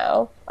doing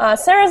now.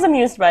 Sarah's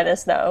amused by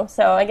this, though,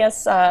 so I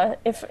guess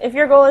if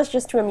your goal is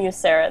just to amuse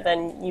Sarah,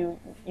 then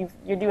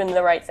you're doing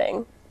the right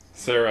thing.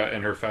 Sarah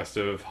in her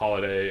festive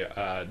holiday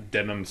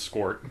denim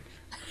skirt.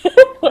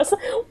 Was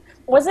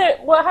it?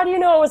 Well, how do you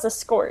know it was a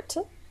skirt?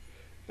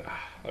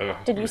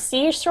 Did you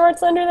see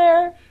shorts under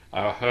there?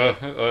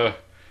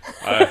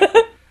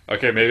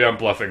 Okay, maybe I'm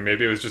bluffing.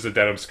 Maybe it was just a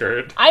denim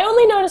skirt. I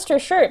only noticed her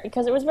shirt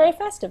because it was very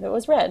festive. It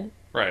was red.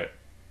 Right.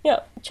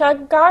 Yeah.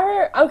 Chuck got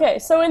her... Okay,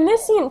 so in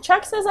this scene,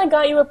 Chuck says, "I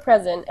got you a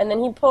present," and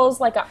then he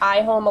pulls, like, a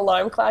iHome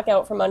alarm clock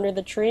out from under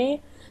the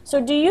tree. So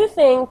do you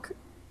think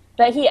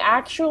that he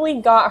actually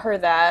got her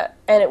that,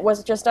 and it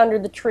was just under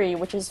the tree,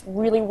 which is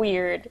really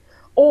weird?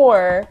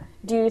 Or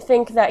do you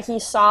think that he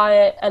saw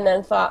it and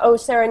then thought, "Oh,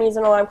 Sarah needs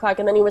an alarm clock,"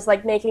 and then he was,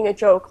 like, making a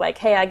joke, like,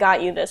 "Hey, I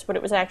got you this," but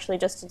it was actually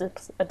just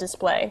a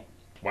display?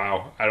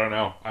 Wow, I don't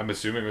know. I'm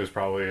assuming it was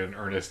probably an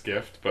earnest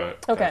gift,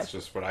 but that's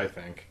just what I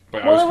think.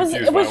 But well, I was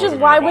confused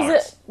why was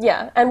it?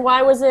 Yeah, and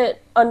why was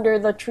it under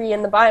the tree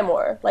in the Buy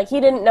More? Like, he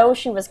didn't know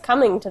she was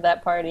coming to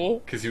that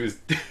party. Because he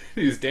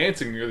was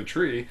dancing near the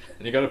tree,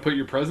 and you got to put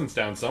your presents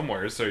down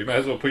somewhere, so you might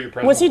as well put your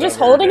presents down. Was he just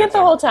holding it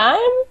the whole time?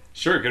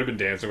 Sure, it could have been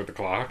dancing with the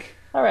clock.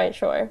 All right,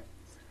 sure.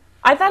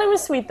 I thought it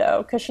was sweet,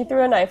 though, because she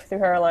threw a knife through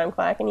her alarm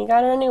clock, and he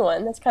got her a new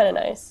one. That's kind of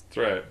nice. That's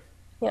right.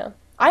 Yeah.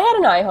 I had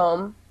an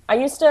iHome. I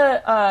used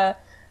to...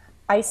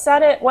 I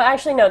set it... Well,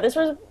 actually, no. This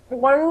was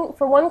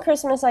for one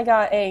Christmas, I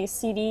got a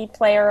CD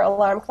player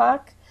alarm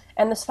clock,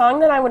 and the song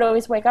that I would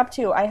always wake up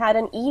to, I had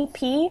an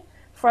EP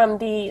from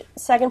the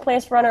second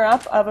place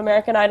runner-up of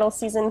American Idol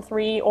Season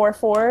 3 or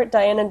 4,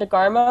 Diana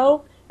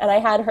DeGarmo, and I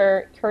had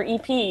her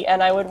EP,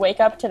 and I would wake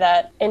up to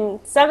that in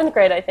 7th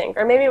grade, I think,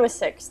 or maybe it was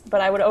 6th,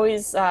 but I would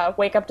always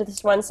wake up to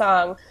this one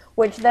song,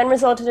 which then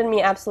resulted in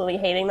me absolutely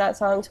hating that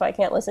song, so I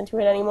can't listen to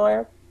it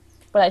anymore.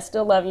 But I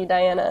still love you,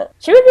 Diana.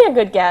 She would be a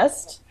good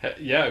guest.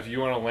 Yeah, if you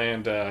want to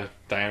land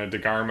Diana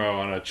DeGarmo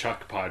on a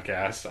Chuck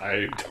podcast,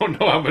 I don't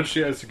know how much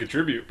she has to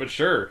contribute, but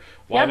sure,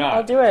 why not?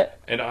 I'll do it.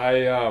 And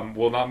I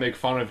will not make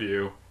fun of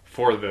you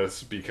for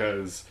this,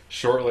 because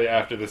shortly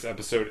after this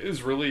episode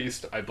is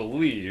released, I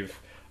believe,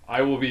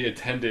 I will be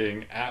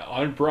attending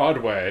on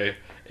Broadway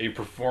a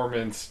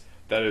performance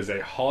that is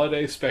a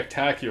holiday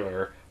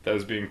spectacular that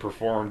is being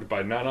performed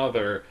by none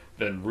other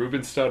than Ruben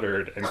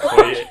Studdard and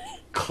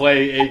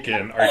Clay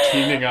Aiken are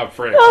teaming up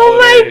for a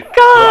holiday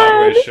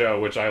Broadway show,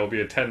 which I will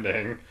be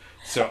attending.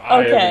 So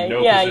I am in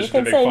no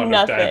position to make fun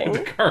of Diana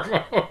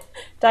DeGarmo.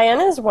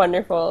 Diana is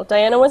wonderful.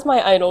 Diana was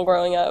my idol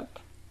growing up.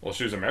 Well,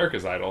 she was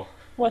America's Idol.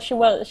 Well, she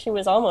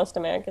was almost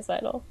America's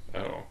Idol.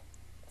 Oh.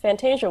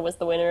 Fantasia was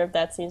the winner of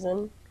that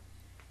season.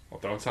 Well,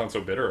 don't sound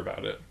so bitter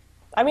about it.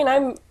 I mean,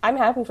 I'm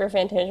happy for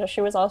Fantasia.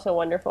 She was also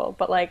wonderful,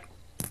 but like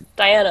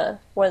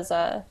Diana was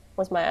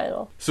was my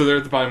idol. So they're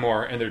at the Buy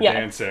More, and they're Yeah.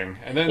 dancing.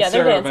 And then Yeah,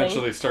 they're Sarah dancing.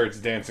 eventually starts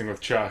dancing with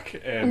Chuck,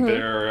 and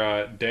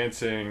they're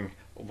dancing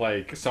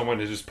like someone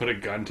has just put a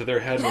gun to their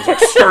head and was like,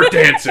 start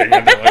dancing!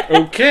 And they're like,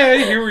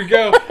 okay, here we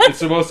go. It's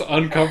the most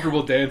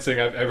uncomfortable dancing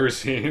I've ever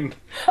seen.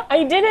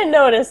 I didn't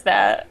notice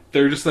that.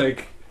 They're just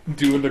like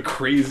doing the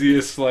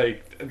craziest,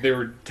 like, they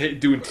were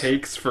doing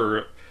takes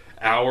for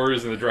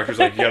hours, and the director's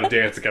like, you gotta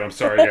dance again, I'm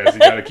sorry guys, you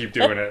gotta keep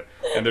doing it.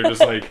 And they're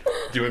just like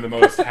doing the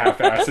most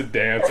half-assed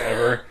dance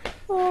ever.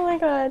 Oh my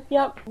god,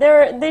 yep.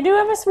 They do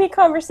have a sweet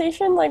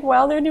conversation, like,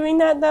 while they're doing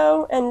that,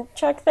 though, and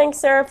Chuck thanks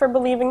Sarah for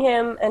believing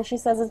him, and she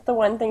says it's the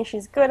one thing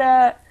she's good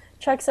at.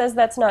 Chuck says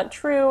that's not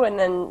true, and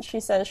then she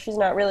says she's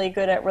not really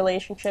good at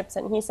relationships,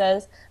 and he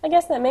says, I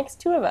guess that makes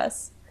two of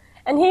us.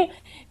 And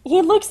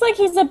he looks like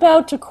he's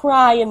about to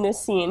cry in this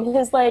scene.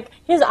 His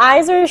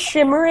eyes are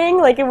shimmering,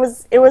 like it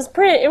was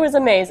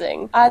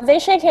amazing. They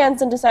shake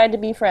hands and decide to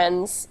be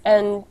friends,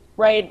 and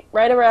right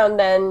around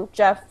then,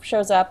 Jeff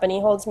shows up and he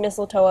holds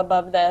mistletoe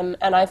above them,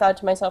 and I thought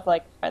to myself,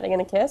 like, are they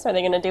gonna kiss? Are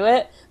they gonna do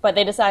it? But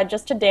they decide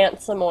just to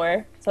dance some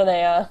more, so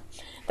they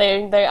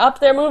up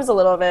their moves a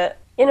little bit.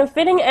 In a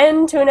fitting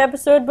end to an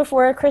episode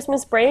before a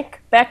Christmas break,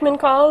 Beckman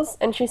calls,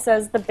 and she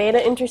says the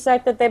beta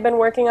intersect that they've been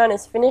working on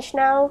is finished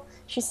now.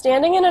 She's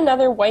standing in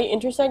another white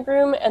intersect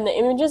room, and the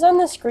images on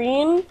the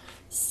screen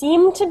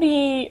seem to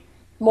be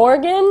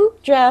Morgan,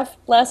 Jeff,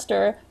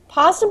 Lester,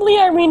 possibly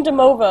Irene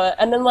Demova,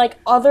 and then, like,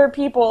 other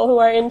people who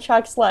are in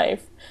Chuck's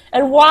life.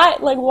 And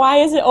why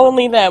is it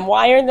only them?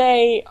 Why are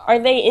they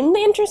in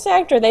the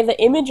intersect? Are they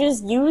the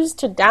images used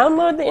to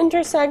download the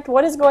intersect?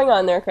 What is going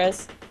on there,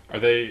 Chris? Are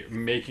they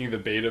making the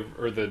beta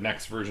or the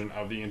next version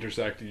of the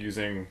intersect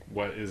using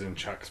what is in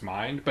Chuck's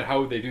mind? But how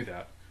would they do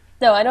that?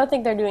 No, I don't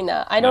think they're doing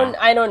that. I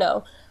don't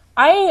know.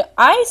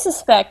 I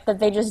suspect that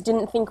they just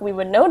didn't think we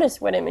would notice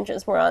what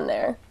images were on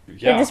there.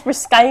 Yeah. They're just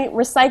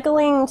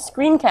recycling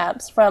screen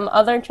caps from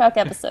other Chuck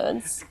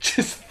episodes.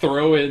 Just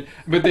throw in.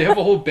 But they have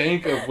a whole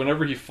bank of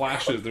whenever he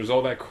flashes, there's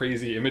all that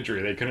crazy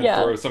imagery. They couldn't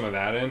throw some of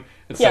that in.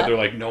 Instead, they're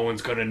like, no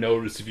one's going to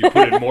notice if you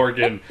put in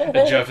Morgan and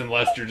Jeff and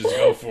Lester, just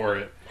go for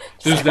it.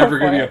 There's never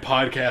going to be a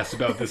podcast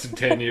about this in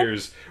 10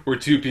 years where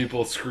two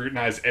people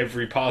scrutinize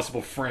every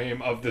possible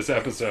frame of this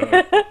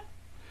episode.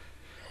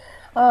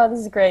 Oh, this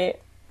is great.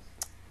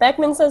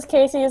 Beckman says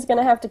Casey is going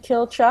to have to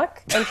kill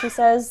Chuck, and she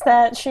says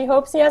that she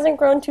hopes he hasn't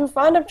grown too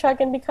fond of Chuck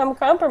and become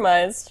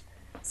compromised.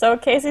 So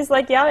Casey's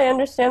like, yeah, I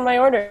understand my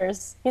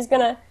orders. He's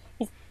gonna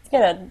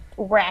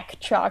whack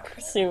Chuck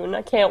soon.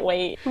 I can't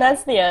wait. And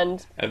that's the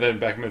end. And then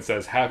Beckman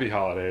says, happy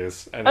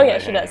holidays. And Oh then yeah, they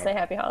she hang does up. say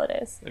happy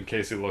holidays. And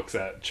Casey looks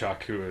at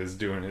Chuck, who is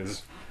doing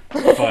his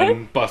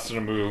fun busting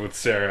a move with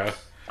Sarah.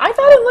 I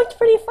thought it looked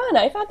pretty fun.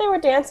 I thought they were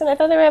dancing. I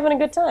thought they were having a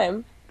good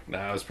time.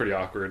 Nah, it was pretty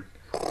awkward.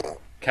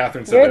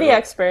 Catherine said You're that the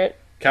expert.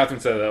 Catherine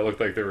said that it looked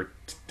like they were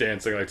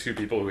dancing like two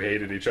people who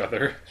hated each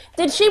other.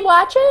 Did she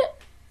watch it?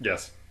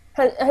 Yes.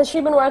 Has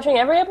she been watching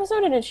every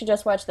episode, or did she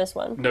just watch this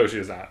one? No, she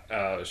is not.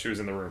 She was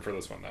in the room for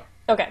this one,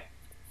 though. Okay.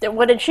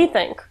 What did she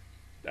think?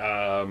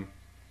 I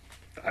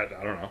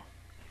don't know.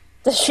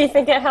 Does she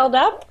think it held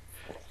up?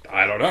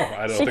 I don't know.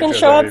 I don't She think can there's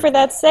show up any- for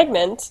that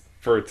segment.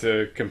 for it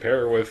to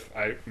compare with.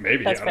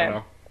 Maybe. That's I fair.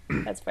 don't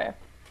know. That's fair.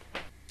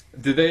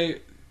 Did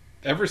they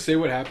ever say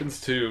what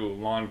happens to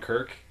Lon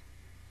Kirk?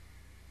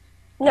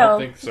 No, I don't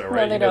think so, right?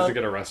 no, they He doesn't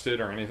don't. get arrested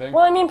or anything?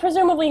 Well, I mean,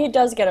 presumably he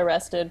does get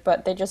arrested,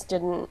 but they just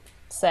didn't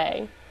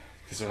say.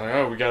 Because they're like,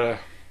 oh,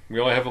 we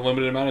only have a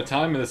limited amount of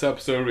time in this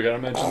episode. We gotta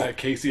mention that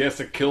Casey has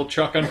to kill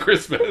Chuck on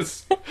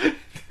Christmas.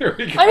 There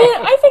we go. I mean,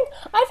 I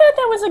thought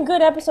that was a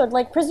good episode.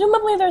 Like,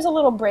 presumably there's a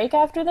little break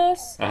after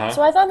this, Uh-huh.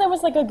 so I thought that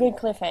was like a good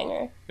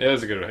cliffhanger. Yeah, it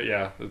was a good.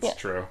 Yeah, that's Yeah.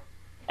 true.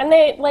 And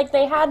they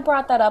had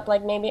brought that up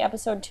like maybe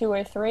episode 2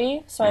 or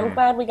 3, so Mm-hmm. I'm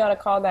glad we got a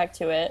call back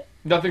to it.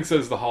 Nothing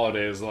says the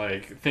holidays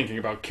like thinking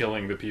about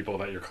killing the people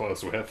that you're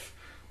close with.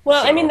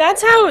 Well, I So- mean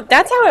that's how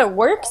it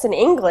works in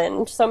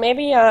England. So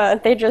maybe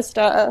they just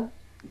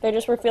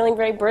were feeling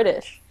very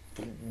British.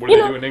 What do You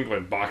they know- do in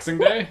England? Boxing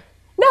Day?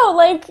 No,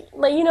 like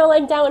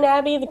like Downton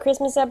Abbey, the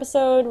Christmas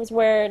episode was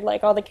where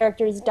like all the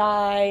characters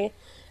die.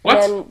 What?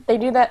 And they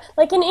do that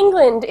like in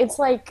England. It's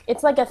like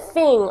a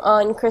thing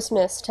on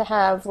Christmas to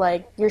have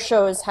like your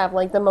shows have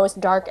like the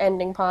most dark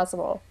ending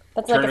possible.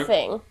 That's like Turn a it-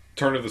 thing.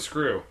 Turn of the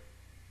Screw.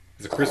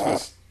 It's a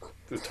Christmas.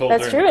 It's told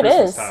That's during true. the It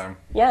Christmas is. time.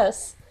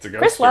 Yes. It's a ghost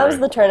Chris story. loves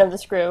the turn of the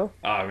screw.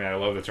 Oh man, I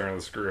love the Turn of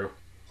the Screw.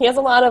 He has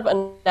a lot of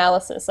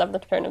analysis of the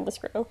turn of the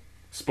screw.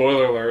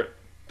 Spoiler alert: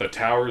 the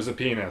tower is a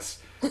penis.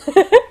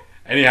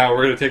 Anyhow,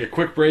 we're gonna take a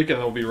quick break, and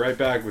then we'll be right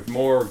back with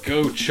more.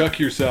 Go Chuck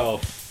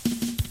Yourself.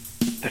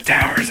 The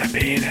tower is a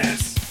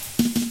penis.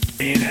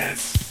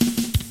 Penis.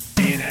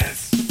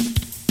 Penis.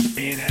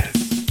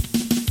 Penis.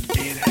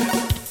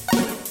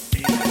 Penis.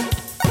 Penis.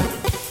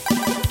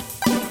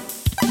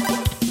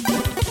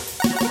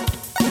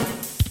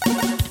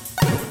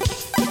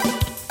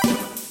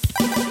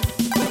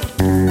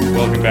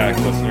 Welcome back,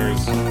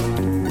 listeners.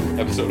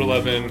 Episode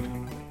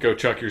 11, Go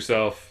Chuck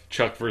Yourself,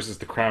 Chuck versus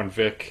the Crown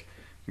Vic.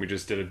 We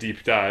just did a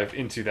deep dive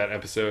into that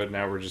episode.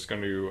 Now we're just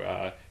going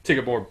to take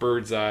a more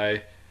bird's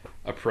eye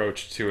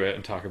approach to it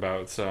and talk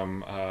about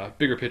some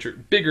bigger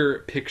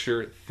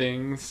picture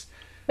things.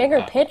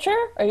 Bigger picture?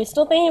 Are you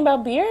still thinking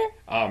about beer?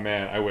 Oh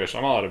man, I wish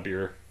I'm all out of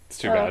beer. It's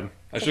too Oh, bad.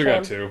 I it's a should have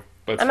got shame. two,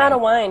 but it's I'm out fine.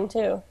 of wine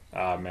too.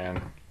 Ah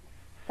man,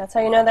 That's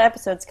how you know the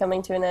episode's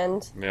coming to an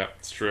end. yeah,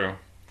 it's true.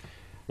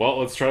 Well,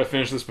 let's try to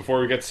finish this before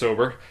we get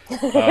sober.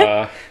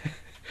 Uh,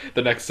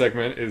 the next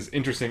segment is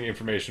interesting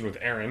information with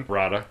Aaron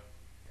Rada.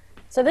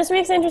 So this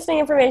week's interesting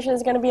information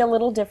is going to be a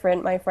little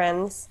different, my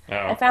friends.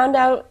 I Oh, found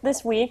out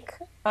this week,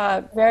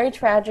 very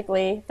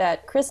tragically,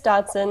 that Chris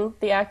Dotson,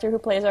 the actor who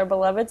plays our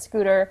beloved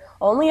Scooter,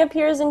 only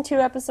appears in 2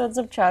 episodes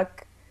of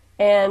Chuck,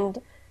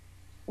 and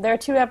there are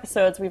 2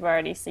 episodes we've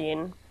already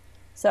seen.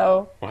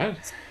 So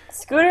what?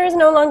 Scooter is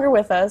no longer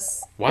with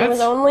us. He was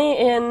What? only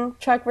in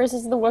Chuck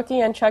versus the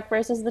Wookiee and Chuck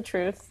versus the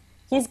Truth.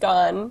 He's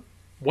gone.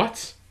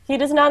 What? He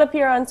does not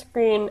appear on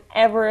screen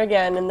ever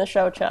again in the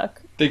show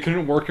Chuck. They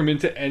couldn't work him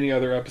into any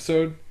other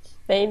episode?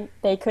 They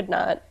could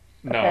not,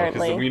 No, because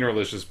apparently. the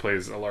Wienerlicious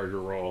plays a larger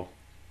role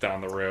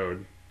down the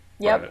road.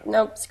 Yep, But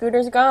nope,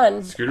 Scooter's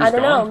gone. Scooter's I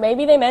don't know, gone?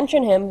 maybe they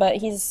mention him, but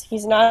he's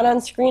not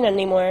on screen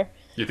anymore.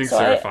 you think So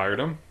Sarah I- fired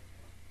him?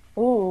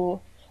 Ooh.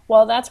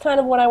 Well, that's kind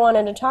of what I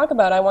wanted to talk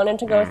about. I wanted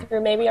to go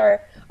through maybe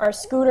our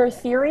Scooter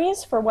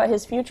theories for what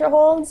his future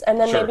holds, and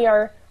then Sure. maybe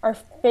our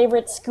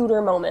favorite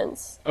Scooter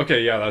moments.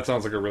 Okay, yeah, that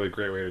sounds like a really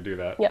great way to do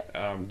that.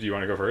 Yep. Do you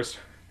want to go first?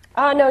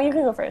 No, you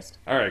can go first.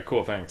 All right,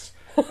 cool, thanks.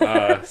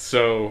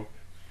 So,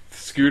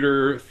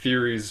 Scooter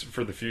theories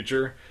for the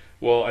future.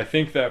 Well, I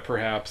think that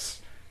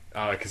perhaps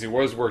because he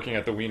was working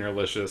at the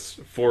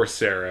Wienerlicious for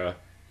Sarah,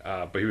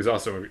 but he was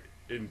also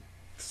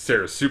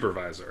Sarah's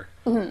supervisor.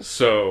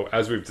 So,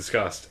 as we've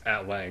discussed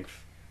at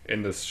length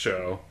in this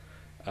show,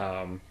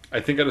 I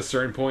think at a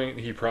certain point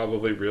he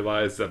probably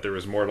realized that there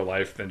was more to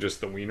life than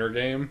just the Wiener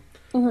game.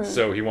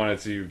 So he wanted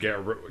to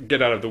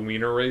get out of the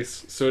Wiener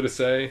race, so to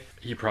say.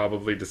 He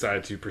probably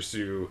decided to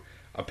pursue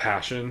a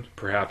passion.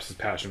 Perhaps his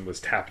passion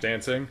was tap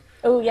dancing.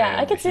 Oh yeah,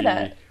 I And could see he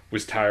that.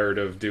 was tired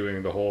of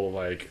doing the whole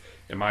like,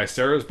 am I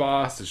Sarah's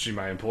boss? Is she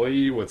my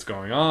employee? What's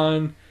going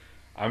on?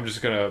 I'm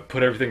just gonna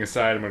put everything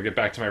aside. I'm gonna get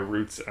back to my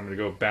roots. I'm gonna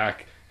go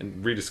back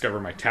and rediscover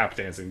my tap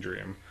dancing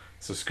dream.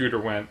 So Scooter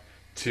went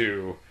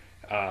to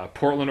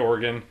Portland,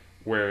 Oregon,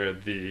 where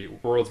the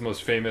world's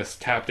most famous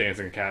tap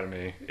dancing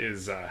academy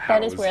is housed.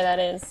 That is where that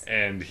is.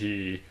 And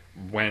he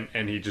went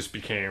and he just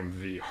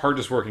became the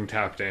hardest working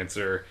tap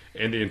dancer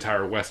in the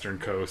entire Western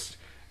Coast.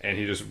 And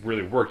he just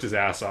really worked his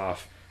ass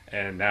off.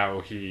 And now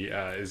he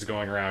is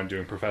going around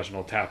doing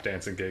professional tap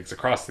dancing gigs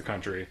across the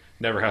country.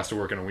 Never has to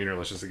work in a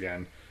Wienerlicious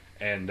again.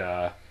 And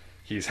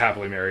he's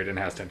happily married and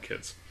has 10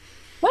 kids.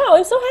 Wow,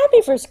 I'm so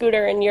happy for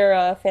Scooter and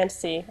your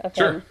fantasy of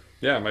Sure. him.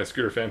 Yeah, my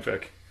Scooter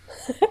fanfic.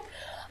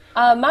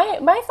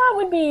 My thought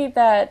would be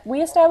that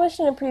we established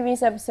in a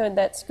previous episode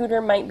that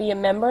Scooter might be a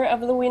member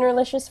of the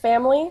Wienerlicious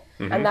family,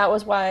 and that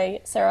was why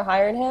Sarah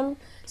hired him.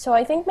 So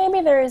I think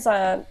maybe there is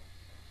a,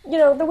 the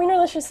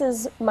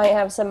Wienerliciouses might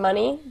have some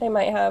money. They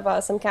might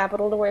have some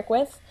capital to work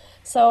with.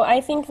 So I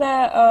think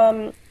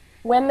that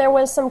when there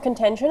was some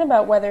contention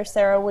about whether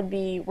Sarah would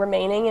be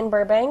remaining in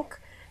Burbank,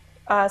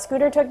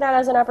 Scooter took that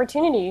as an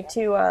opportunity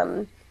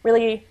to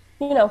really,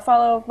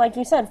 follow, like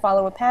you said,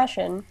 follow a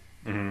passion.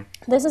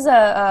 This is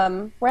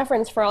a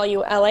reference for all you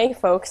LA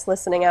folks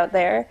listening out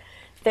there.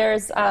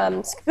 There's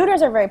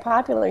scooters are very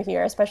popular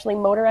here, especially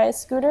motorized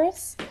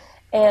scooters,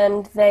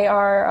 and they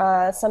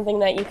are something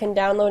that you can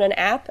download an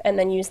app and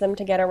then use them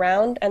to get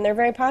around, and they're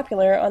very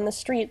popular on the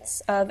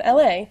streets of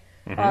LA,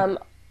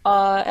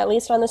 at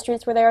least on the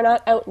streets where they are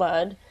not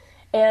outlawed.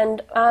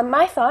 And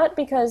my thought,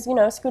 because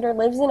Scooter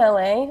lives in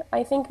LA,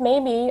 I think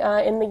maybe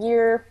in the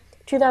year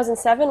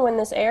 2007 when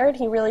this aired,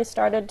 he really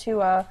started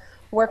to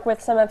work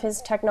with some of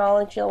his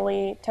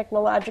technologically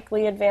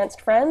advanced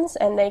friends,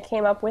 and they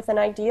came up with an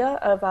idea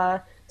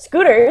of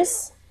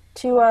scooters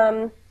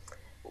to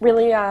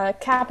really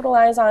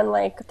capitalize on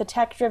like the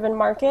tech-driven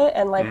market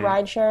and like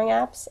ride-sharing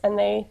apps, and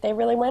they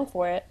really went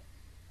for it.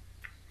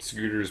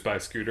 Scooters by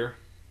Scooter.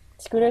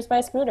 Scooters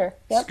by Scooter.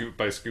 Yep. Scoot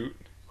by Scoot.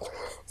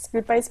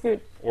 Scoot by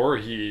Scoot. Or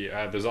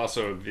there's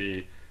also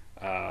the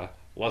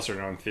lesser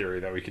known theory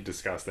that we could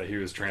discuss that he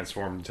was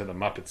transformed into the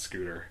Muppet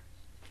Scooter.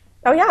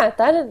 Oh yeah,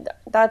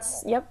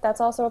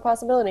 that's also a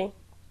possibility.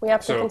 We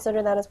have to So-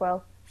 consider that as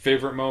well.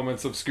 Favorite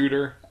moments of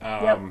Scooter?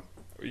 Yep.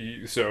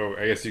 So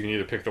I guess you can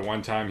either pick the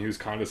one time he was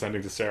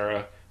condescending to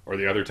Sarah or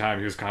the other time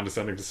he was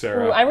condescending to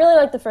Sarah. Ooh, I really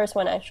like the first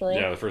one actually.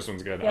 Yeah, the first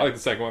one's good. Yep. I like the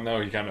second one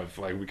though. He kind of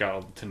like we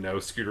got to know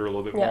Scooter a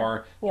little bit Yeah.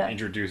 more. Yeah. He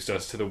introduced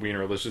us to the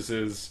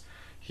Wienerliciouses.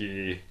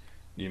 He,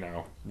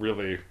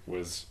 really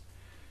was.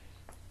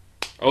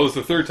 Oh, it's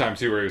the third time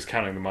too where he was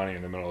counting the money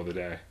in the middle of the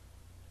day.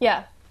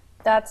 Yeah,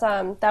 that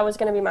was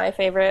going to be my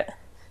favorite.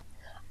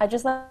 I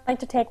just like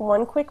to take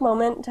one quick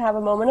moment to have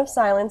a moment of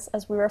silence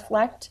as we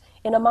reflect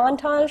in a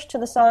montage to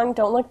the song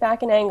 "Don't Look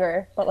Back in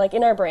Anger," but like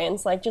in our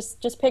brains, like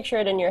just picture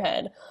it in your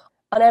head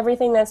on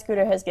everything that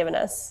Scooter has given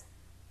us.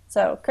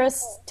 So,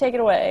 Chris, take it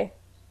away.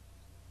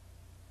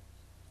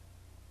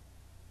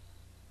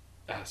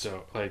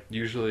 So like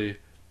usually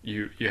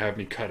you have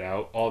me cut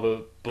out all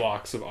the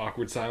blocks of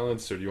awkward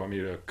silence, or do you want me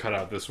to cut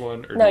out this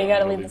one, or do No, you you want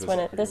gotta me to leave leave this this? one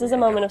in. This is a Okay.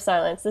 moment of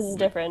silence. This is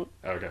different.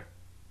 Okay.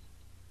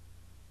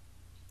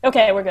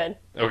 Okay, we're good.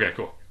 Okay.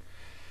 Cool.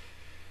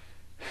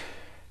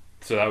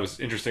 So that was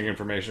interesting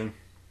information.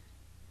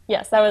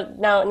 Yes, that was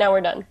now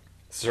we're done.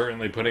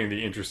 Certainly putting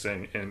the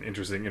interesting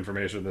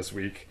information this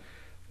week.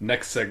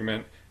 Next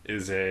segment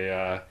is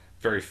a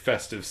very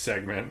festive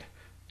segment.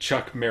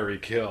 Chuck Mary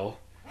Kill.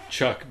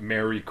 Chuck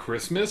Merry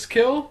Christmas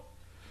Kill.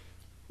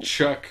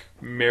 Chuck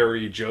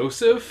Mary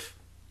Joseph.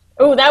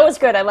 Oh, that was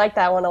good. I like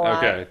that one a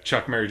lot. Okay,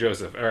 Chuck Mary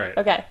Joseph. All right.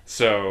 Okay.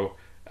 So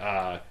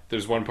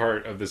there's one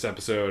part of this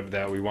episode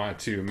that we want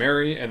to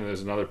marry, and then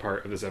there's another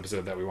part of this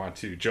episode that we want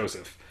to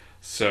Joseph.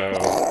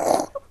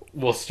 So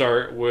we'll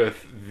start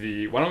with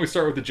the. Why don't we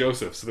start with the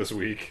Josephs this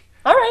week?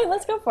 All right,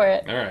 let's go for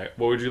it. All right.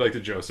 What would you like to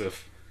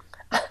Joseph?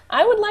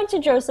 I would like to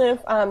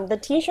Joseph the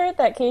T-shirt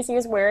that Casey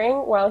is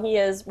wearing while he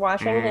is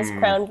washing his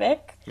Crown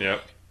Vic.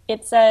 Yep.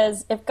 It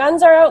says, "If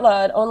guns are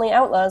outlawed, only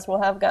outlaws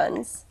will have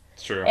guns."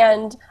 It's true.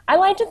 And I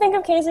like to think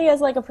of Casey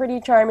as like a pretty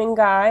charming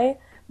guy,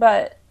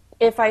 but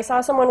if I saw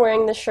someone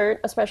wearing this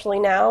shirt, especially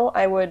now,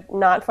 I would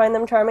not find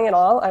them charming at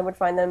all. I would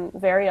find them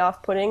very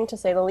off-putting, to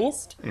say the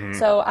least.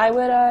 So I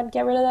would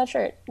get rid of that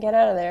shirt. Get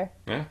out of there.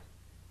 Yeah.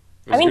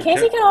 I mean,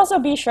 Casey can also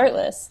be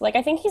shirtless. Like,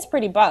 I think he's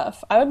pretty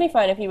buff. I would be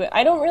fine if he would.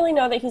 I don't really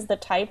know that he's the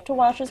type to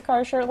wash his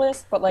car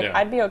shirtless, but, like, Yeah.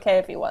 I'd be okay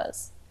if he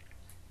was.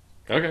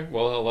 Okay,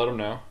 well, I'll let him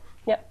know.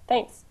 Yep,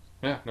 thanks.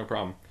 Yeah, no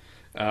problem.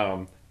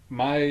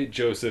 My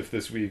Joseph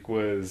this week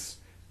was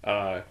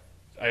I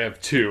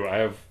have two.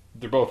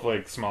 They're both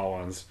like small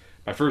ones.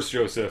 My first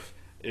Joseph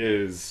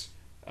is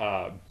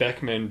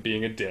Beckman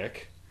being a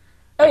dick.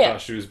 Oh, I yeah.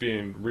 thought she was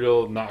being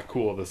real not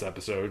cool this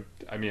episode.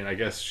 I mean, I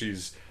guess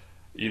she's,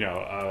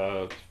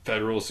 a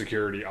federal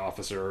security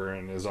officer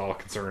and is all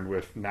concerned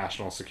with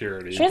national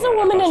security. She's but a I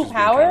woman thought she in was being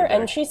power, kinda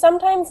and dick. she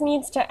sometimes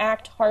needs to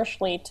act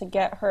harshly to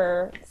get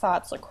her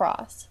thoughts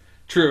across.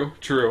 True,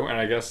 and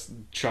I guess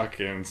Chuck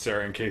and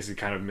Sarah and Casey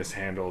kind of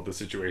mishandled the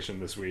situation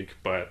this week,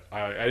 but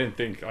I didn't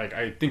think,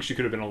 I think she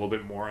could have been a little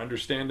bit more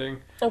understanding,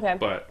 Okay.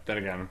 but then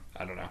again,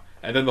 I don't know.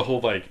 And then the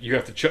whole, you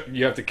have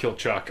to kill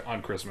Chuck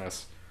on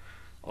Christmas,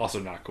 also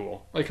not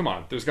cool. Like, come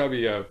on, there's gotta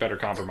be a better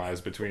compromise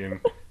between,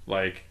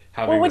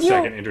 having would the you-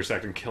 second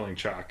intersect and killing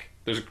Chuck.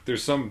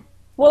 There's some,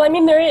 Well, I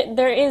mean,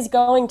 there is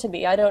going to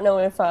be. I don't know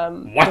if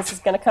What? this is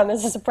going to come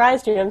as a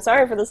surprise to you. I'm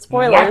sorry for the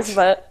spoilers,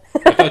 What?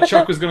 but I thought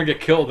Chuck was gonna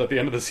get killed at the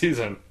end of the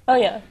season. oh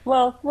yeah.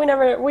 Well, we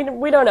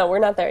don't know. We're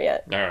not there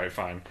yet. Alright,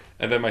 fine.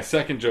 And then my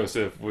second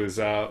Joseph was,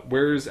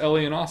 where's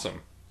Ellie and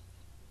Awesome?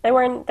 They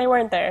weren't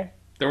there.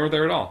 They weren't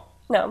there at all.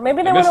 No,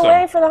 maybe they I went missed away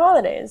them. for the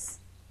holidays.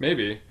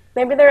 Maybe.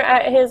 Maybe they're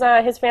at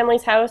his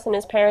family's house and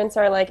his parents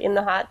are like in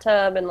the hot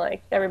tub and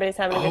like everybody's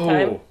having a good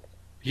time.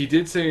 He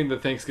did say in the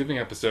Thanksgiving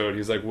episode,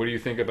 he's like, what do you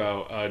think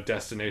about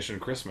Destination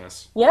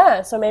Christmas?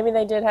 Yeah, so maybe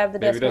they did have the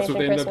Maybe that's Destination what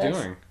they ended Christmas.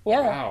 up doing. Yeah.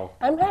 Wow.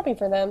 I'm happy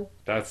for them.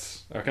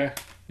 That's, okay.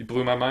 You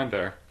blew my mind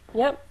there.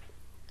 Yep.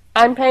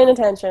 I'm paying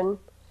attention.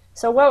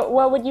 So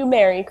what would you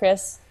marry,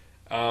 Chris?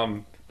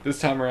 This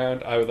time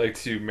around, I would like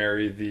to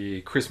marry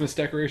the Christmas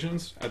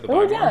decorations at the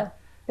Oh, Bymore. yeah.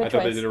 Good I thought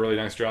they choice. did a really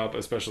nice job,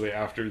 especially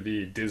after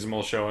the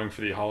dismal showing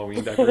for the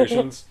Halloween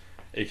decorations,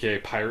 aka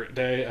Pirate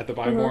Day at the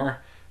Bymore.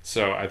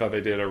 So I thought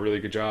they did a really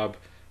good job.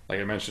 Like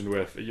I mentioned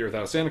with A Year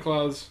Without Santa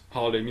Claus,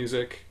 holiday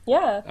music,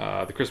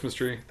 Yeah. the Christmas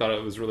tree. Thought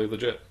it was really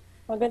legit.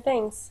 Well, good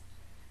things.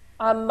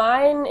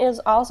 Mine is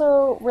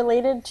also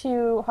related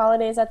to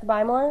holidays at the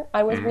Bymore.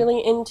 I was really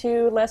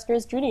into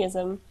Lester's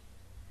Judaism.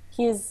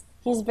 He's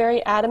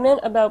very adamant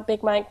about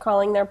Big Mike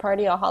calling their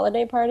party a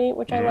holiday party,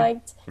 which I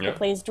liked. He Yep.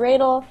 plays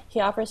dreidel. He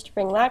offers to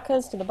bring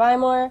latkes to the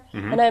Bymore,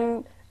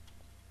 and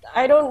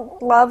I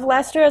don't love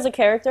Lester as a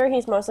character.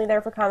 He's mostly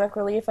there for comic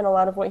relief, and a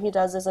lot of what he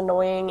does is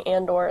annoying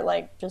and or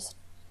like just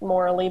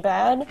morally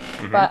bad.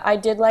 But I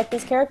did like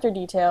this character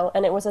detail,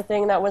 and it was a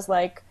thing that was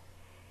like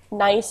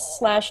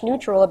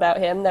nice/neutral about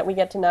him that we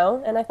get to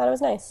know, and I thought it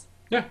was nice.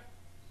 Yeah,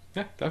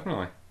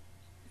 definitely.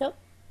 Yep.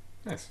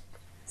 Nice.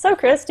 So,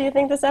 Chris, do you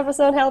think this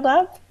episode held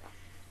up?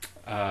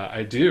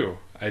 I do.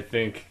 I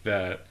think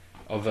that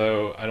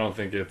although I don't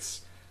think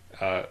it's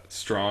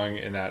strong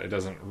in that it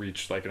doesn't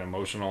reach like an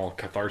emotional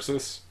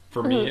catharsis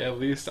for me, at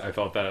least, I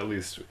felt that at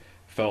least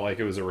felt like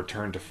it was a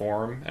return to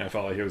form, and I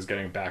felt like it was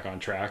getting back on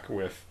track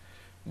with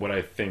what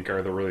I think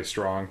are the really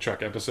strong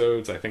Chuck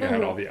episodes. I think I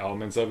had all the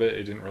elements of it.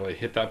 It didn't really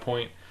hit that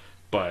point,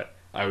 but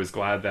I was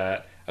glad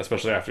that,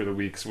 especially after the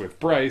weeks with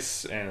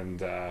Bryce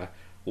and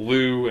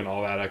Lou and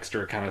all that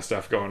extra kind of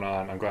stuff going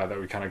on, I'm glad that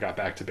we kind of got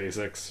back to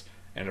basics,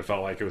 and it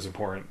felt like it was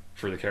important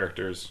for the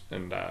characters,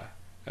 and I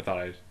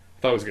thought it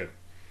was good.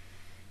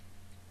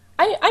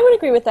 I would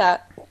agree with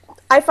that.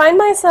 I find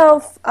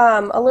myself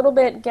a little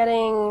bit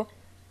getting,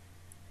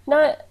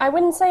 not, I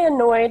wouldn't say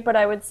annoyed, but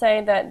I would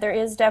say that there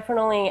is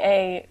definitely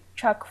a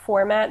Chuck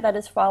format that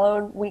is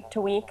followed week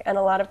to week, and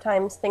a lot of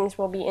times things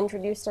will be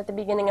introduced at the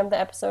beginning of the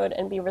episode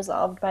and be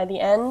resolved by the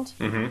end.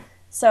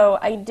 So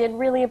I did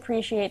really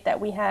appreciate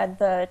that we had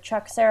the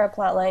Chuck Sarah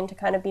plotline to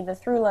kind of be the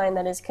through line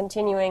that is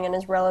continuing and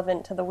is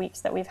relevant to the weeks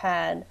that we've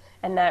had,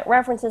 and that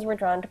references were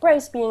drawn to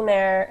Bryce being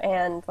there,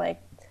 and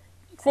like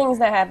things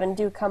that happen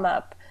do come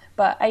up.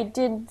 But I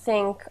did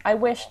think, I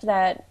wished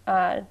that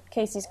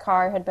Casey's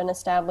car had been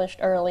established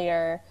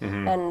earlier,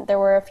 and there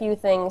were a few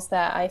things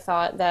that I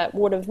thought that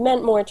would have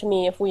meant more to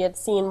me if we had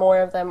seen more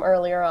of them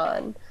earlier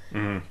on.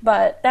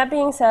 But that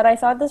being said, I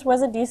thought this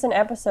was a decent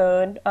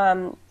episode.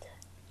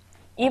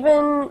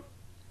 Even,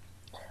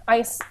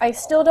 I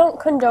still don't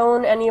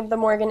condone any of the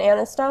Morgan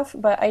Anna stuff,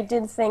 but I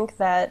did think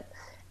that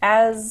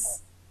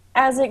as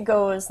it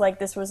goes, like,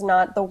 this was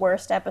not the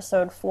worst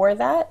episode for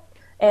that.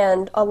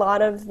 And a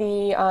lot of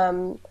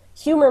the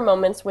humor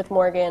moments with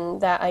Morgan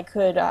that I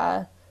could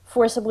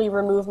forcibly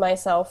remove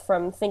myself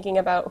from thinking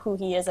about who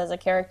he is as a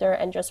character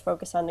and just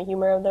focus on the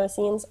humor of those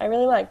scenes, I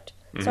really liked.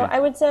 So I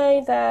would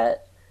say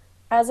that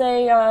as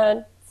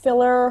a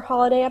filler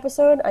holiday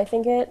episode, I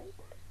think it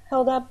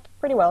held up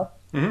pretty well.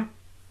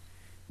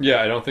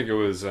 Yeah, I don't think it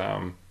was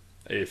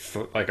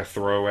like a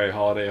throwaway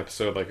holiday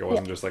episode. Like, it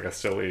wasn't just like a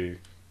silly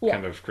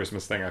kind of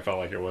Christmas thing. I felt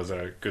like it was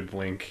a good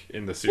link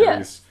in the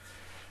series.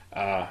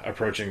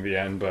 Approaching the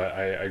end, but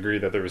I agree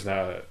that there was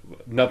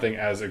nothing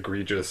as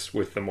egregious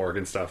with the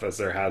Morgan stuff as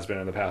there has been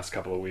in the past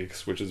couple of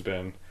weeks, which has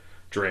been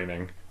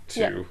draining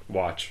to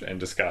watch and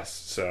discuss.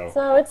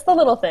 So it's the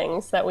little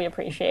things that we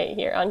appreciate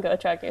here on Go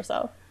Check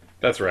Yourself.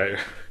 That's right.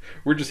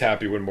 We're just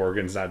happy when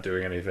Morgan's not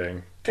doing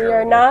anything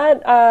terrible.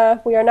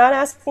 We are not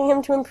asking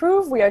him to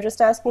improve. We are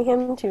just asking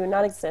him to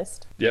not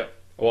exist. Yep.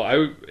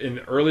 Well,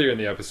 earlier in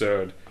the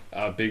episode,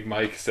 Big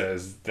Mike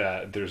says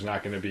that there's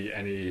not going to be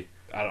any.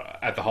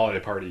 At the holiday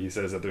party, he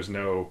says that there's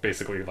no,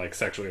 basically, like,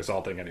 sexually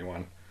assaulting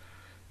anyone.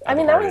 I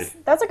mean,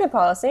 that's a good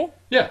policy.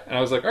 Yeah, and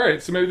I was like, all right,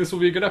 so maybe this will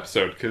be a good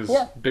episode, because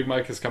Big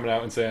Mike is coming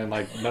out and saying,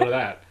 like, none of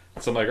that.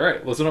 So I'm like, all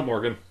right, listen up,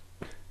 Morgan.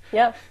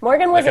 Yeah,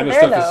 Morgan wasn't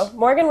there, though.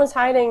 Morgan was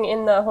hiding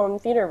in the home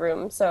theater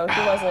room, so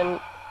he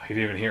wasn't... He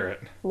didn't even hear it.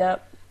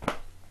 Nope.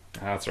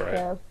 That's right.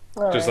 Yeah.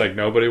 Just like,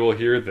 nobody will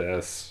hear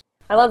this.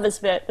 I love this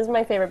bit. This is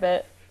my favorite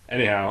bit.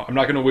 Anyhow, I'm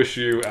not going to wish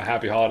you a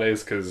happy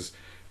holidays, because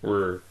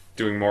we're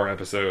doing more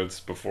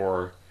episodes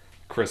before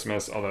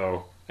Christmas,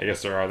 although I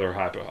guess there are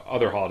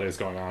other holidays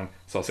going on.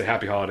 So I'll say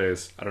happy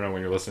holidays. I don't know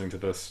when you're listening to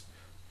this,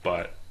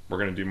 but we're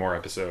going to do more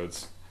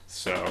episodes.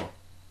 So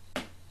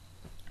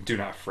do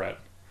not fret.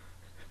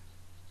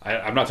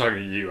 I'm not talking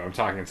to you. I'm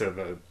talking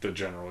to the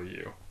general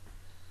you.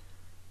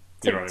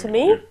 You know what I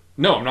mean? Me?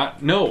 No, I'm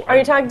not. No. Are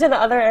you talking to the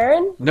other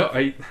Aaron? No,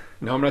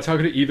 I'm not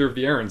talking to either of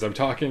the Aarons. I'm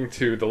talking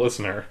to the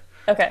listener.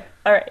 Okay.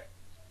 All right.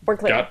 We're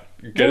clear.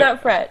 Do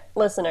not fret,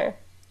 listener.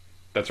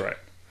 That's right.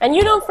 And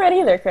you don't fret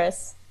either,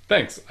 Chris.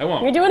 Thanks. I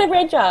won't. You're doing a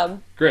great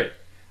job. Great.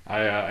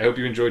 I hope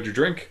you enjoyed your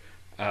drink.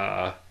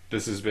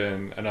 This has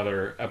been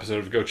another episode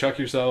of Go Chuck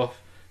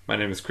Yourself. My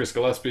name is Chris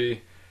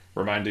Gillespie,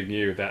 reminding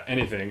you that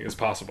anything is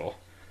possible.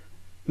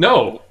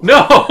 No!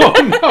 No!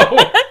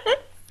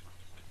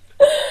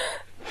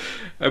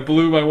 I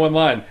blew my one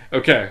line.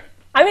 Okay.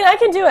 I mean, I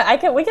can do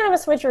it. We can have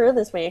a switcheroo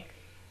this week.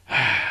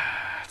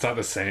 It's not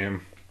the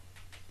same.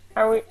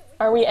 Are we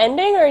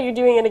ending, or are you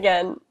doing it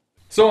again?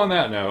 So on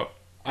that note,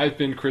 I've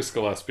been Chris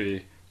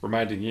Gillespie,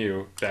 reminding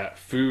you that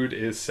food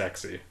is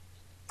sexy.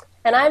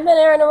 And I've been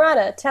Aaron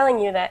Arata, telling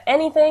you that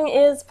anything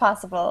is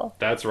possible.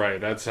 That's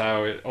right. That's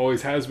how it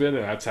always has been,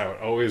 and that's how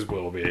it always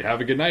will be.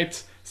 Have a good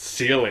night.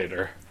 See you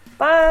later.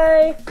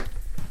 Bye.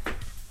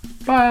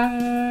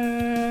 Bye.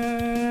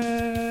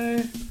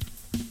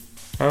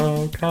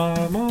 Oh,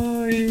 come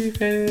on, ye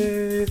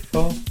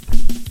faithful.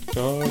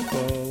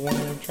 Joyful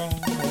and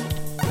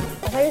triumphant. I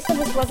thought you said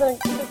this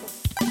wasn't a...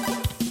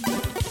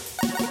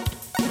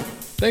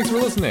 Thanks for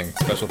listening.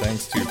 Special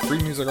thanks to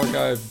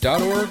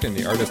freemusicarchive.org and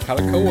the artist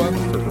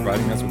Hatakoa for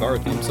providing us with our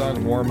theme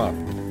song, Warm Up.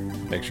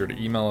 Make sure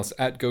to email us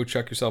at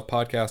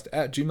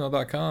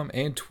gochuckyourselfpodcast@gmail.com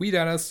and tweet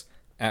at us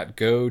at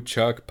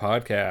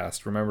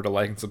gochuckpodcast. Remember to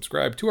like and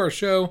subscribe to our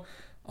show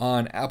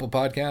on Apple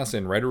Podcasts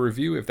and write a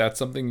review if that's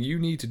something you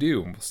need to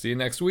do. We'll see you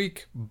next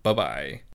week. Bye-bye.